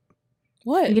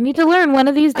 What? You need to learn one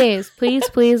of these days. Please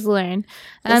learn.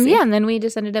 Yeah, and then we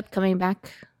just ended up coming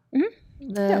back.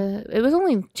 It was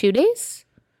only 2 days?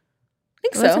 I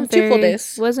think so. 2 full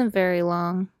days. Wasn't very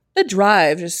long. The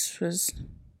drive just was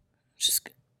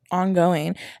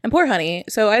ongoing. And poor Honey.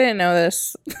 So I didn't know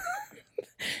this.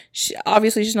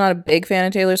 Obviously, she's not a big fan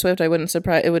of Taylor Swift.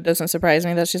 It doesn't surprise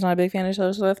me that she's not a big fan of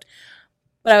Taylor Swift.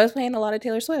 But I was playing a lot of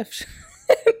Taylor Swift.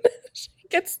 She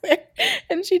gets there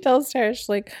and she tells Tara, she's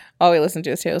like, all we listened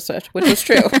to is Taylor Swift, which was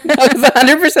true. That was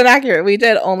 100% accurate. We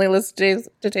did only listen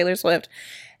to Taylor Swift.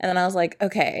 And then I was like,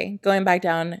 okay, going back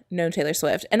down, no Taylor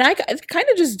Swift. And I kind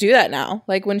of just do that now.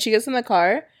 Like, when she gets in the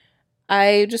car,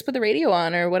 I just put the radio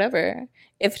on or whatever.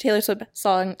 If Taylor Swift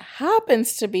song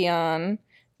happens to be on,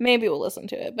 maybe we'll listen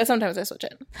to it. But sometimes I switch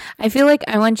it. I feel like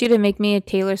I want you to make me a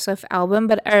Taylor Swift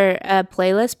album, or a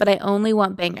playlist, but I only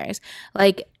want bangers.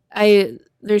 Like,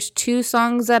 there's 2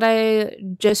 songs that I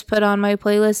just put on my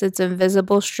playlist. It's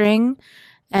Invisible String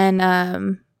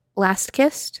and Last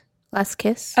Kiss.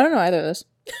 I don't know either of those.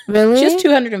 Really? She has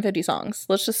 250 songs.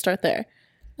 Let's just start there.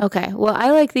 Okay. Well,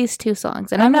 I like these 2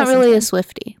 songs, and I'm not really a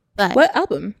Swiftie. But what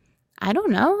album? I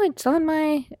don't know. It's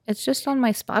just on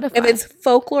my Spotify. If it's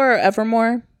Folklore or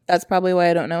Evermore, that's probably why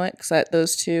I don't know it, because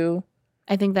those 2.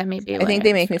 I think that may be. I think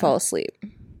they make me fall asleep.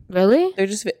 Really?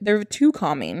 They're too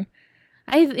calming.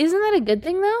 Isn't that a good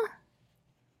thing though?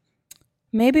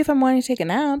 Maybe if I'm wanting to take a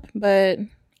nap, but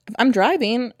if I'm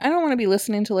driving, I don't want to be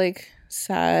listening to like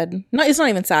sad. No, it's not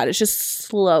even sad. It's just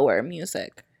slower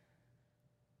music.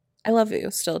 I love you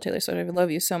still, Taylor Swift. I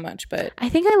love you so much, but I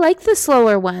think I like the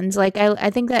slower ones. Like I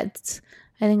think that's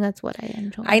what I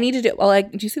enjoy. I need to do. Well,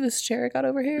 like, do you see this chair I got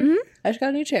over here? Mhm. I just got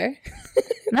a new chair.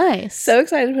 Nice. So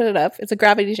excited to put it up. It's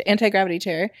a anti-gravity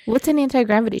chair. What's an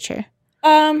anti-gravity chair?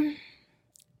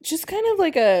 Just kind of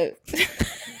like a.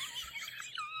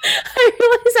 I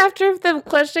realized after the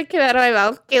question came out of my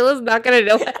mouth, Kayla's not gonna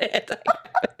know what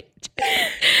anti-gravity chair.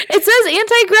 It says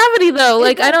anti-gravity though.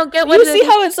 Like I don't get what. You see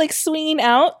how it's like swinging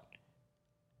out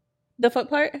the foot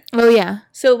part? Oh yeah.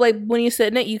 So like when you sit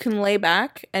in it, you can lay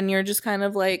back, and you're just kind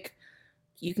of like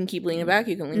you can keep leaning back.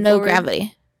 You can lean No forward.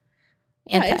 gravity.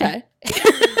 Anti.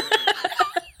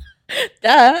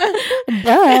 Duh.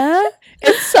 Duh.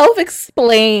 It's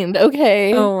self-explained,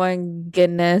 okay? Oh my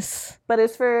goodness. But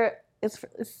it's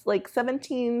like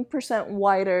 17%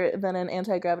 wider than an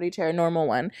anti-gravity chair, a normal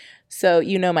one. So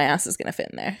you know my ass is gonna fit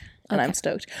in there, and Okay. I'm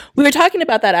stoked. We were talking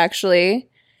about that actually.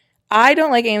 I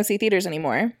don't like AMC theaters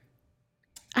anymore.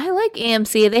 I like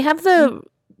AMC. They have the.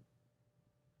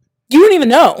 You don't even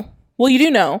know. Well, you do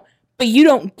know, but you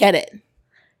don't get it.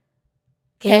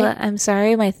 Kayla, I'm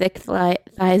sorry, my thick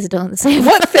thighs don't say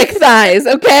What thick thighs,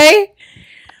 okay?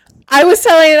 I was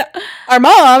telling our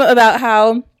mom about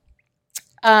how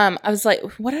I was like,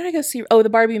 what did I go see? Oh, the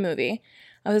Barbie movie.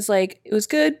 I was like, it was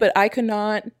good, but I could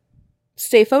not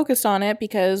stay focused on it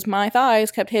because my thighs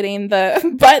kept hitting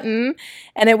the button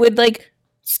and it would like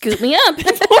scoop me up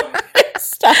before I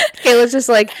stopped. Kayla's just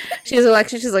like she's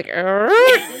Alexa. She's like,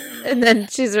 and then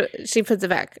she puts it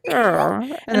back,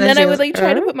 and then I would like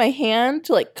try to put my hand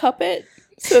to like cup it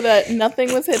so that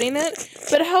nothing was hitting it.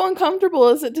 But how uncomfortable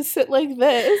is it to sit like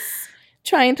this,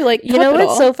 trying to like cup You know it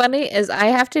what's all? so funny is I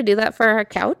have to do that for our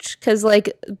couch because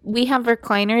like we have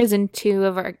recliners in two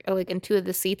of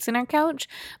the seats in our couch,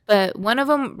 but one of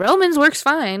them Roman's works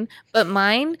fine, but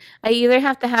mine I either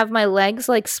have to have my legs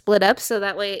like split up so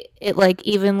that way it like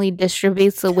evenly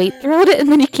distributes the weight throughout it,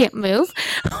 and then you can't move.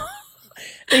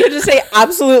 You just say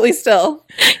absolutely still.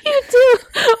 You do,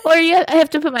 or I have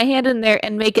to put my hand in there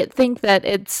and make it think that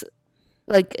it's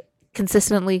like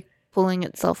consistently pulling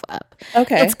itself up.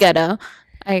 Okay. It's ghetto.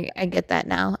 I get that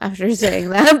now after saying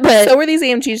that, but So were these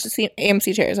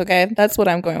AMC chairs, okay? That's what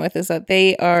I'm going with, is that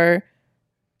they are...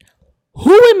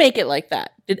 Who would make it like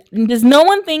that? Does no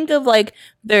one think of, like,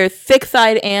 their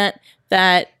thick-thighed aunt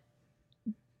that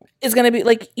is going to be,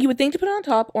 like, you would think to put it on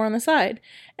top or on the side.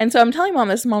 And so I'm telling Mom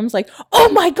this. Mom's like, oh,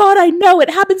 my God, I know. It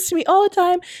happens to me all the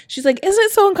time. She's like, isn't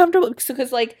it so uncomfortable?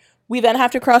 Because, like, we then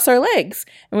have to cross our legs.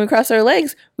 And when we cross our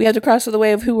legs, we have to cross the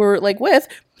way of who we're, like, with.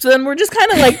 So then we're just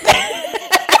kind of, like...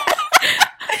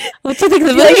 what do you think of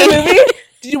the Did you like movie? the movie?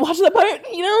 Did you watch that part?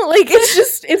 You know, like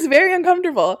it's very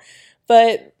uncomfortable.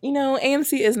 But you know,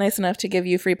 AMC is nice enough to give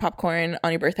you free popcorn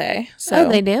on your birthday. So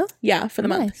they do? yeah, for the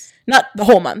month, Nice. not the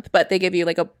whole month, but they give you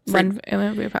like a free,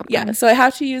 Popcorn. yeah. So I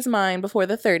have to use mine before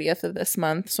the 30th of this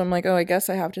month. So I'm like, oh, I guess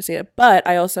I have to see it. But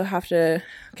I also have to.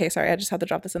 Okay, sorry, I just had to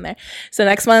drop this in there. So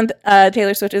next month,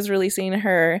 Taylor Swift is releasing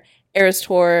her Eras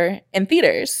tour in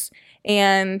theaters,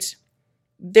 and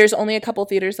there's only a couple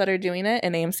theaters that are doing it,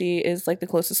 and AMC is like the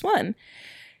closest one.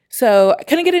 So I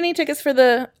couldn't get any tickets for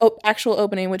the actual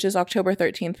opening, which is October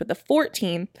 13th, but the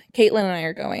 14th, Caitlin and I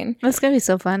are going. That's gonna be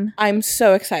so fun. I'm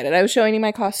so excited. I was showing you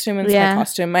my costume and Yeah.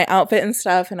 my outfit and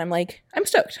stuff, and I'm like, I'm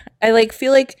stoked. I like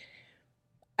feel like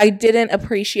I didn't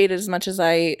appreciate it as much as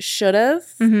I should have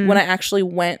Mhm. when I actually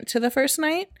went to the first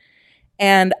night,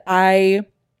 and I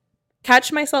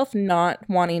catch myself not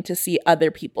wanting to see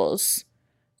other people's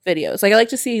videos. Like I like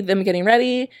to see them getting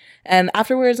ready and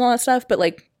afterwards and all that stuff, but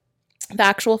like the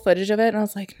actual footage of it, and I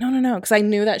was like, no, because I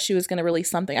knew that she was going to release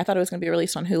something. I thought it was going to be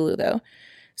released on Hulu though.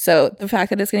 So the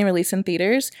fact that it's getting released in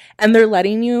theaters and they're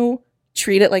letting you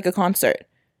treat it like a concert.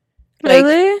 Like,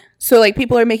 Really? so like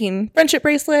people are making friendship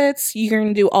bracelets, you're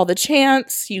going to do all the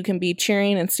chants, you can be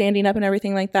cheering and standing up and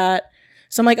everything like that.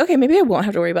 So I'm like, okay, maybe I won't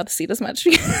have to worry about the seat as much.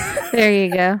 There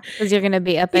you go. Because you're gonna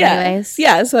be up Yeah. anyways.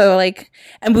 Yeah, so like,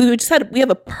 and we just we have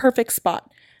a perfect spot.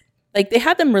 Like they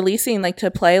had them releasing like to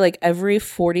play like every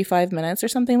 45 minutes or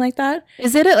something like that.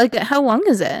 Is it like how long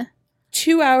is it?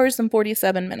 2 hours and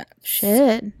 47 minutes.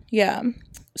 Shit. Yeah.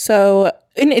 So,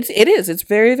 and it's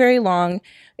very, very long.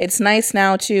 It's nice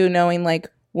now too, knowing like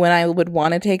when I would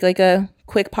want to take like a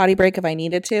quick potty break if I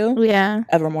needed to. Yeah.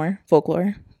 Evermore,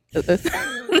 Folklore,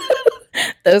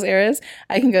 those eras,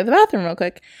 I can go to the bathroom real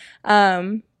quick.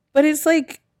 But it's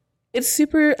like, I'm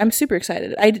super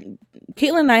excited.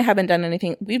 Caitlin and I haven't done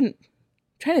anything. We've been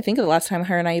trying to think of the last time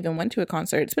her and I even went to a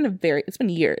concert. It's been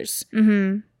years.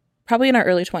 Mm-hmm. Probably in our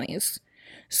early 20s.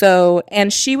 So,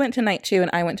 and she went to night 2 and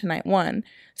I went to night 1.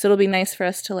 So it'll be nice for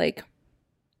us to like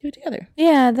do it together.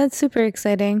 Yeah, that's super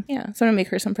exciting. Yeah, so I'm gonna make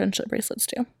her some friendship bracelets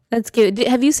too. That's cute.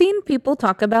 Have you seen people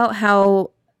talk about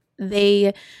how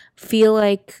they feel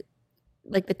like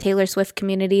the Taylor Swift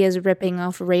community is ripping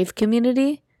off rave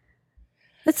community?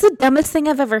 That's the dumbest thing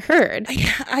I've ever heard.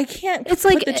 I can't It's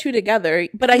put like the two together,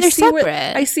 but I they're see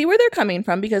separate. I see where they're coming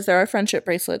from because there are friendship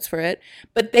bracelets for it,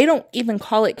 but they don't even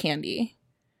call it candy.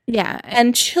 Yeah.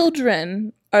 And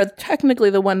children are technically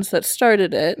the ones that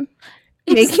started it.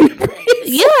 Making bracelets.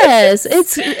 Yes,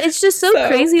 it's just so So,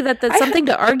 crazy that that's something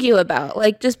to argue about.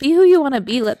 Like, just be who you want to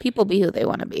be. Let people be who they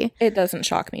want to be. It doesn't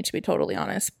shock me, to be totally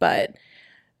honest, but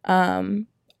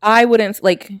I wouldn't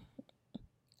like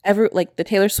the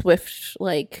Taylor Swift,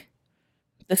 like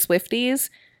the Swifties,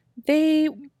 they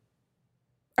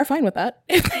are fine with that.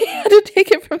 If they had to take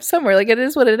it from somewhere, like it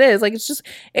is what it is. Like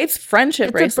it's friendship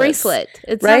It's bracelets. a bracelet.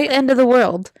 It's right? not the end of the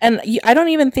world. And I don't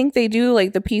even think they do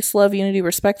like the peace, love, unity,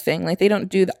 respect thing. Like they don't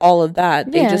do all of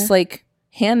that. They Yeah. just like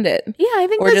hand it. Yeah, I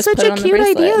think Or that's just such put it a on the cute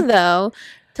bracelet. idea, though,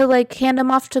 to like hand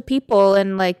them off to people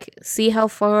and like see how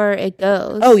far it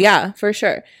goes. Oh yeah, for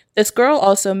sure. This girl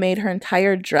also made her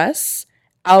entire dress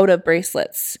out of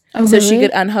bracelets, Oh, so she really?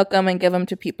 could unhook them and give them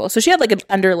to people. So she had like an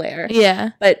underlayer. Yeah.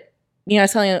 But I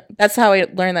was telling you, that's how I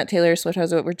learned that Taylor Swift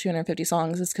has over 250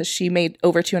 songs, is because she made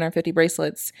over 250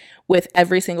 bracelets with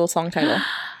every single song title and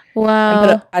put Wow.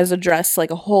 it as a dress, like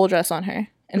a whole dress on her,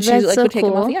 and she That's like so would take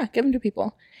them off. cool. Yeah, give them to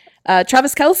people.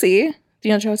 Travis Kelce, do you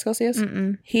know who Travis Kelce is?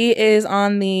 Mm-mm. He is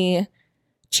on the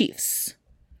Chiefs.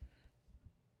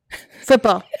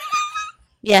 Football.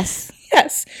 Yes.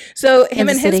 Yes. So him Kansas and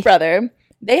his City. brother,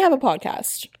 they have a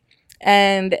podcast.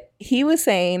 And he was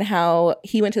saying how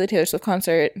he went to the Taylor Swift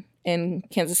concert in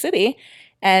Kansas City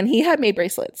and he had made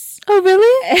bracelets. Oh,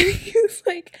 really? And he was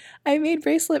like, I made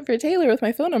bracelet for Taylor with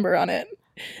my phone number on it.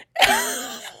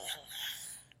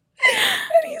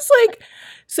 And he's like,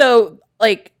 so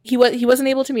like he wasn't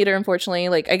able to meet her, unfortunately.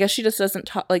 Like I guess she just doesn't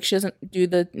talk, like she doesn't do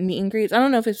the meet and greets. I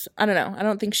don't know. I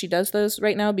don't think she does those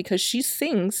right now because she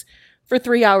sings for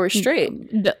 3 hours straight.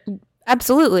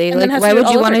 Absolutely. And then Like, has to why do it would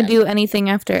you all over want to again. do anything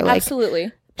after? Like,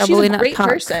 Absolutely. probably She's a not great talk.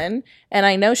 person, and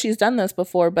I know she's done this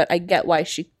before, but I get why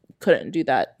she couldn't do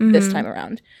that this Mhm. time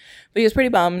around. But he was pretty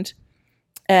bummed,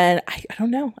 and I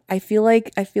don't know. I feel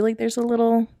like there's a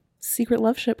little secret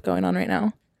love ship going on right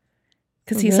now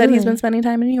because he said he's been Really? spending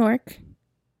time in New York.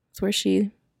 It's where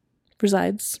she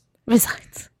resides.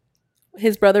 Besides.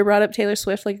 His brother brought up Taylor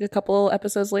Swift like a couple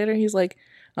episodes later. He's like,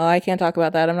 oh, I can't talk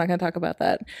about that. I'm not going to talk about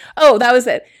that. Oh, that was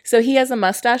it. So he has a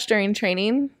mustache during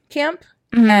training camp.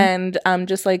 Mhm. And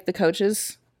just like the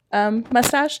coach's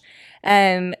mustache,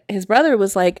 and his brother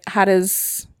was like, how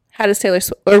does Taylor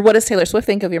Swift, or what does Taylor Swift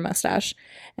think of your mustache?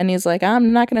 And he's like,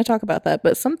 I'm not going to talk about that,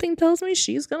 but something tells me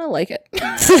she's going to like it.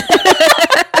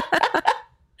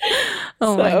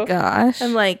 Oh So, my gosh.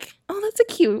 I'm like, oh,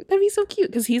 that'd be so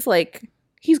cute, because he's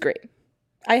great.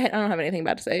 I don't have anything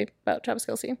bad to say about Travis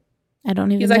Kelce. I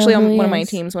don't even He's know actually who on he one of my is.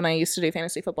 teams when I used to do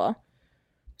fantasy football.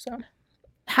 So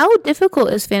How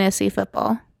difficult is fantasy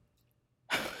football?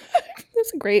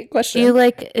 that's a great Do question. you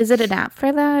like, is it an app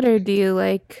for that, or do you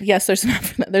like, Yes, there's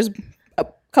a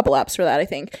couple apps for that, I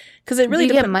think, because it really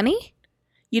do you get depends. money?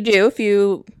 You do if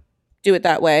you do it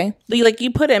that way.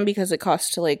 You put in because it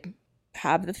costs to like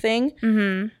have the thing,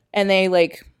 Mm-hmm. and they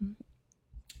like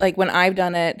when I've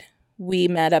done it, we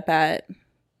met up at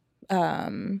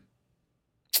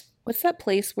what's that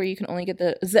place where you can only get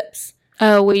the Zips?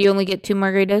 Oh, where you only get 2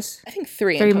 margaritas? I think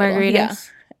 3 3 in total. margaritas?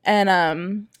 Yeah.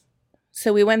 And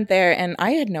so we went there, and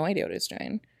I had no idea what I was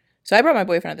doing. So I brought my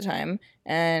boyfriend at the time,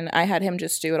 and I had him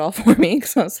just do it all for me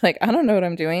because I was like, I don't know what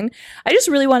I'm doing. I just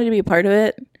really wanted to be a part of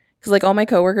it because like all my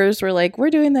coworkers were like, we're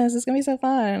doing this. It's gonna be so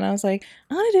fun. And I was like,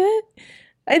 I want to do it.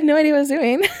 I had no idea what I was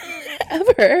doing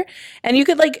ever. And you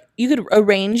could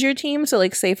arrange your team. So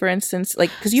like say for instance, like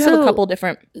because you have a So- couple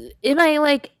different. Am I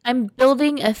like, I'm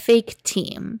building a fake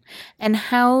team, and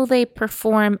how they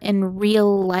perform in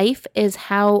real life is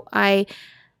how I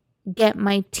get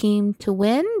my team to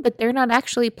win, but they're not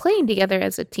actually playing together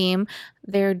as a team.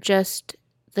 They're just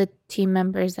the team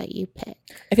members that you pick.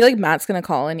 I feel like Matt's gonna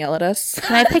call and yell at us.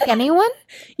 Can I pick anyone?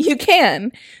 You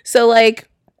can. So like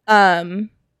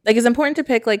it's important to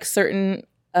pick like certain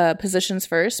positions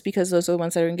first because those are the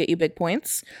ones that are gonna get you big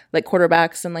points, like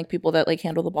quarterbacks and like people that like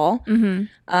handle the ball.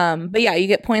 Mm-hmm. But yeah, you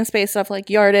get points based off like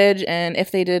yardage and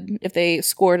if they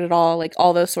scored at all, like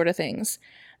all those sort of things.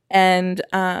 And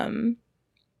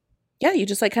yeah, you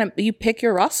just like you pick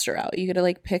your roster out. You gotta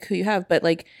like pick who you have, but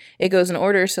like it goes in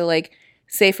order. So like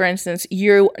say for instance,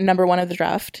 you're number 1 of the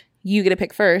draft. You get to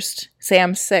pick first. Say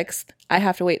I'm 6th. I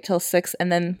have to wait till 6th,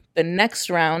 and then the next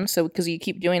round. So because you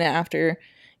keep doing it after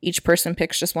each person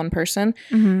picks just one person.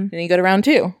 Mm-hmm. Then you go to round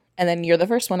 2, and then you're the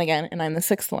first one again, and I'm the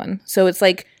 6th one. So it's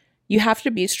like you have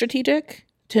to be strategic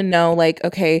to know, like,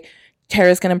 okay,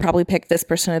 Tara's going to probably pick this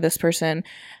person or this person.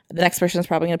 The next person's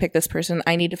probably going to pick this person.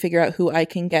 I need to figure out who I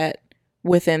can get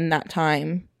within that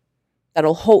time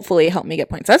that'll hopefully help me get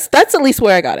points. That's at least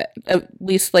where I got it. At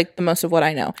least like the most of what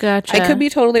I know. Gotcha. I could be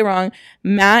totally wrong.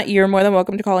 Matt, you're more than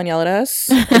welcome to call and yell at us.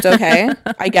 It's okay.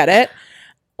 I get it.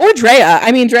 Or Drea.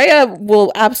 I mean, Drea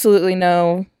will absolutely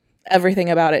know everything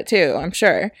about it too, I'm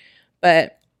sure.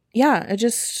 But yeah, I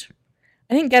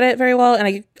didn't get it very well. And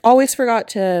I always forgot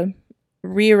to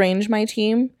rearrange my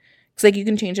team. Because like you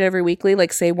can change it every weekly.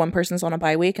 Like say one person's on a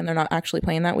bye week and they're not actually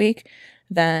playing that week.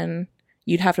 Then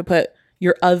you'd have to put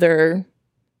your other,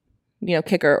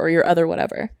 kicker or your other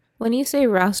whatever. When you say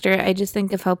roster, I just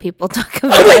think of how people talk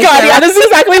about. Oh my god, yeah, this is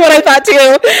exactly what I thought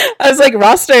too. I was like,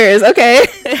 rosters, okay.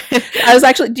 I was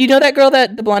actually, do you know that girl,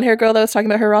 the blonde hair girl that was talking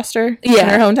about her roster in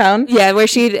her hometown? Yeah, where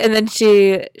she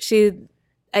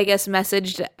I guess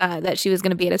messaged that she was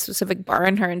going to be at a specific bar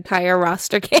and her entire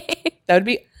roster came. That would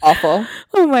be awful.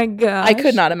 Oh my god. I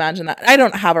could not imagine that. I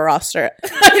don't have a roster.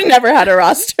 I've never had a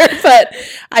roster, but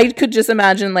I could just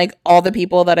imagine like all the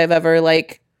people that I've ever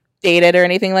like dated or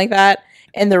anything like that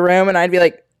in the room, and I'd be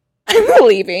like, I'm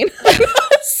leaving. I'm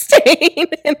not staying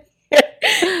in here.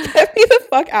 Get me the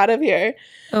fuck out of here.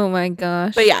 Oh my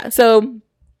gosh. But yeah, so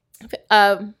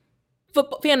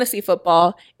fantasy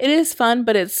football, it is fun,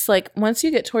 but it's like once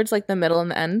you get towards like the middle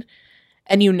and the end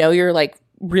and you're like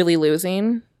really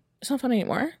losing, it's not fun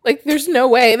anymore. Like there's no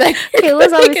way that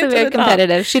Kayla's obviously very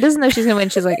competitive. She doesn't know she's gonna win.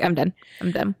 She's like, I'm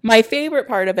done. My favorite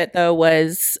part of it though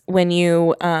was when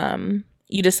you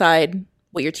decide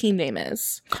what your team name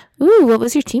is. Ooh, what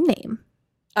was your team name?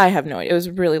 I have no idea. It was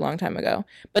a really long time ago.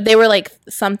 But they were like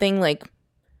something like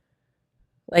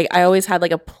I always had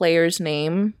like a player's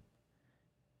name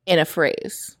in a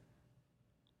phrase.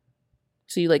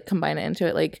 So you like combine it into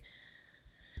it. Like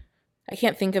I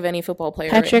can't think of any football player.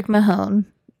 Patrick Mahone.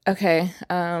 Okay.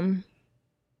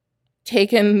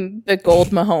 Taking the gold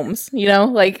Mahomes,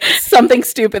 like something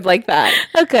stupid like that.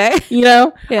 Okay. Yeah.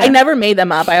 I never made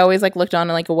them up. I always like looked on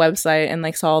like a website and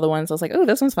like saw all the ones. I was like, oh,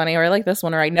 this one's funny, or I like this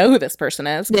one, or I know who this person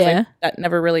is. Yeah. That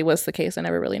never really was the case. I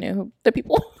never really knew who the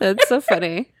people. That's so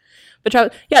funny. But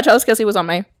Travis Kelce was on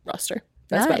my roster.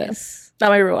 That's nice. about it. Not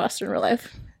my real roster in real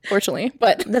life, fortunately.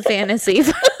 But the fantasy.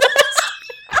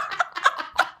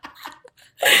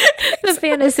 The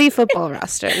fantasy football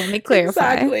roster. Let me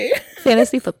clarify. Exactly.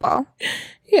 Fantasy football.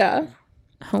 Yeah.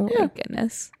 Oh my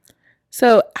goodness.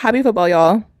 So happy football,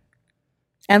 y'all.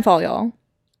 And fall, y'all.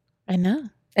 I know.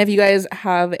 If you guys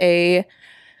have a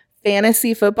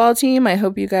fantasy football team, I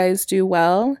hope you guys do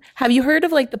well. Have you heard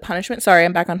of like the punishment? Sorry,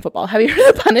 I'm back on football. Have you heard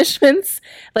of the punishments?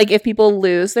 Like if people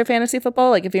lose their fantasy football,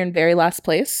 like if you're in very last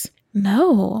place?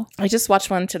 No. I just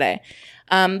watched one today.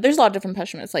 There's a lot of different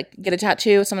punishments, like get a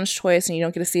tattoo of someone's choice and you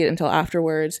don't get to see it until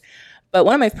afterwards. But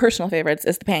one of my personal favorites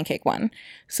is the pancake one.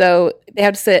 So they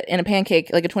have to sit in a pancake,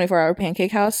 like a 24-hour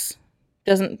pancake house.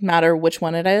 Doesn't matter which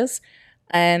one it is.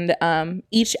 And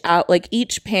each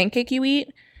pancake you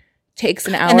eat takes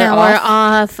an hour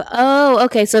off. Oh,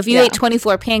 okay. So if you ate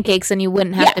 24 pancakes, then you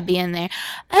wouldn't have to be in there.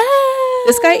 Oh.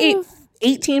 This guy ate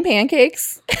 18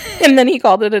 pancakes and then he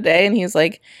called it a day and he's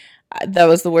like, that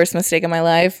was the worst mistake of my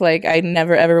life. Like, I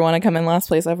never, ever want to come in last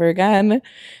place ever again. And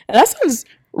that sounds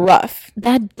rough.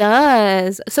 That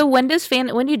does. So when do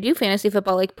you do fantasy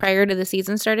football? Like prior to the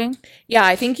season starting? Yeah,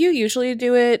 I think you usually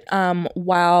do it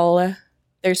while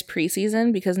there's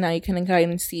preseason, because now you can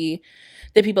kind of see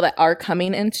the people that are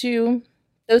coming into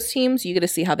those teams. You get to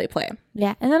see how they play.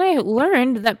 Yeah. And then I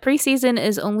learned that preseason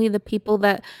is only the people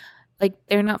that, like,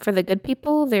 they're not for the good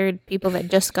people. They're people that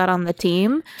just got on the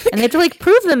team and they have to like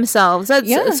prove themselves.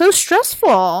 That's so stressful.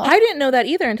 I didn't know that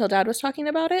either until Dad was talking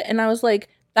about it. And I was like,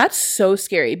 that's so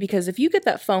scary, because if you get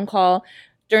that phone call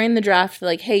during the draft,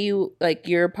 like, hey,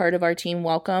 you're part of our team,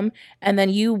 welcome. And then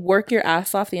you work your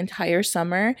ass off the entire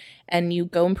summer and you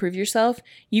go and prove yourself.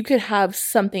 You could have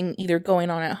something either going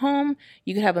on at home.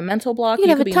 You could have a mental block. You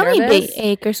could have a tummy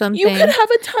ache or something. You could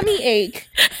have a tummy ache.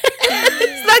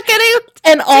 It's not getting.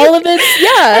 And all of it,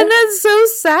 yeah. And that's so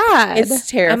sad. It's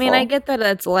terrible. I mean, I get that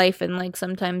that's life and like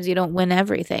sometimes you don't win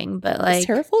everything, but like. Is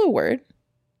terrible a word?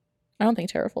 I don't think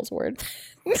terrible is a word.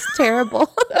 It's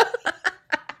terrible.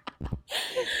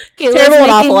 Terrible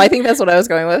and awful. I think that's what I was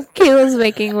going with. Kayla's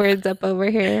making words up over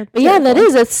here. But yeah,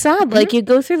 it's sad. Mm-hmm. Like you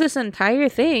go through this entire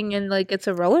thing and like it's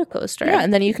a roller coaster. Yeah,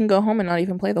 and then you can go home and not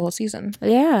even play the whole season.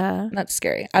 Yeah. That's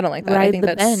scary. I don't like that. Ride I think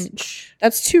the bench.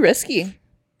 That's too risky.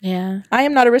 Yeah. I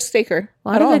am not a risk taker. A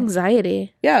lot of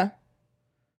anxiety. Yeah.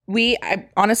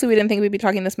 Honestly, we didn't think we'd be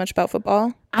talking this much about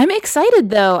football. I'm excited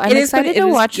though. I'm excited to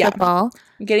watch yeah. football.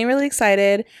 I'm getting really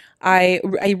excited. I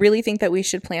really think that we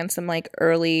should plan some like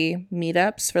early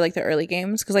meetups for like the early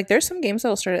games because like there's some games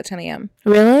that'll start at 10 a.m.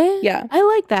 Really? Yeah. I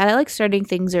like that. I like starting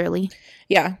things early.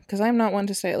 Yeah, because I'm not one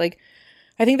to say like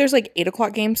I think there's like 8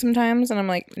 o'clock games sometimes, and I'm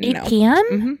like 8 no. p.m.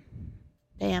 Mm-hmm.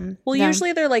 Damn. Well, No.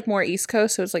 usually they're like more East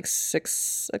Coast, so it's like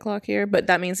 6 o'clock here, but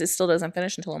that means it still doesn't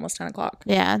finish until almost 10 o'clock.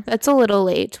 Yeah, that's a little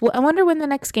late. I wonder when the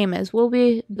next game is. We'll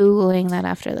be Googling that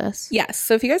after this. Yes.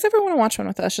 So if you guys ever want to watch one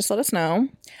with us, just let us know.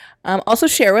 Also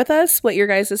share with us what your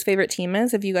guys' favorite team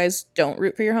is. If you guys don't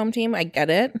root for your home team, I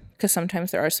get it, because sometimes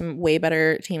there are some way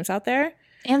better teams out there.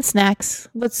 And snacks.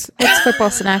 What's football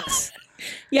snacks?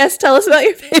 Yes, tell us about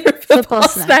your favorite football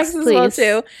snacks as well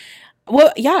too.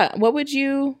 Well, yeah. What would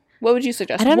you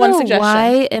suggest? I don't One know suggestion.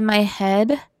 why in my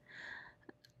head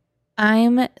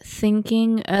I'm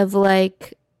thinking of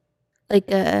like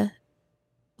a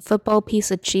football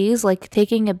piece of cheese, like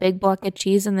taking a big block of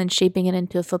cheese and then shaping it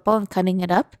into a football and cutting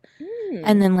it up,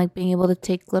 and then like being able to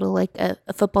take little like a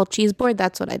football cheese board.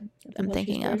 That's what I'm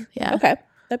thinking of. Yeah. Okay,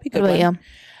 that'd be a good What one. about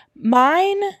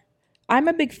Mine, I'm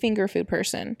a big finger food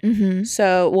person. you? Mm-hmm.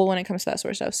 So, well, when it comes to that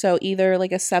sort of stuff, so either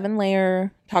like a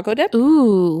 7-layer taco dip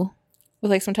Ooh.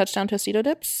 with like some touchdown Tostito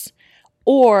dips,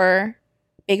 or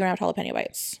bacon wrapped jalapeno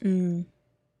bites. Mm.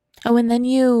 Oh, and then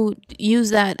you use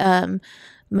that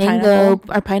mango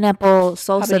or pineapple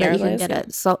salsa that you can get at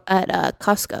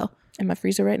Costco. In my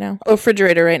freezer right now. Oh,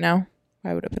 refrigerator right now.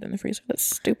 Why would I put it in the freezer? That's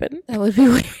stupid. That would be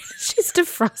weird. She's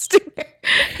defrosting her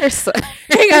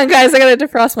Hang on, guys. I gotta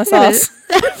defrost my sauce.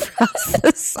 Defrost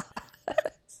the sauce.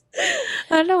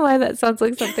 I don't know why that sounds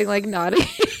like something like naughty.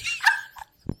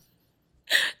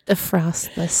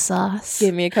 Defrost the sauce.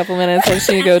 Give me a couple minutes. I just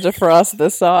need to go defrost the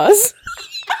sauce.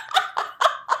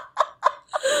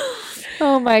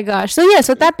 Oh my gosh. So yes,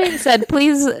 with that being said,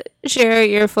 please share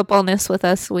your footballness with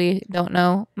us. We don't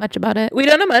know much about it. We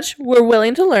don't know much. We're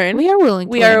willing to learn. We are willing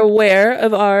to We learn. are aware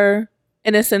of our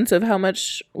innocence of how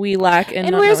much we lack in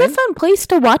And not where's knowing. a fun place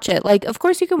to watch it? Like, of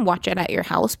course you can watch it at your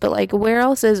house, but like,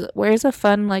 where's a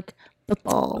fun like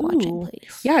football watching Ooh.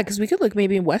 place? Yeah, because we could look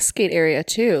maybe in Westgate area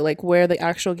too, like where the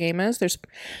actual game is. There's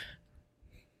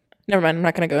never mind. I'm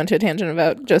not going to go into a tangent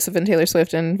about Joseph and Taylor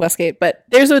Swift and Westgate, but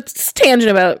there's a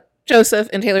tangent about Joseph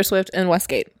and Taylor Swift and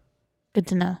Westgate. Good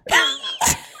to know.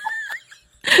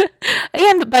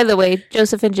 And by the way,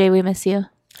 Joseph and Jay, we miss you.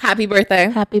 Happy birthday.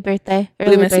 Happy birthday. We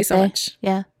Early miss birthday. you so much.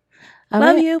 Yeah.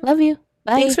 Love you. Love you.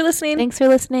 Bye. Thanks for listening. Thanks for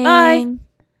listening. Bye.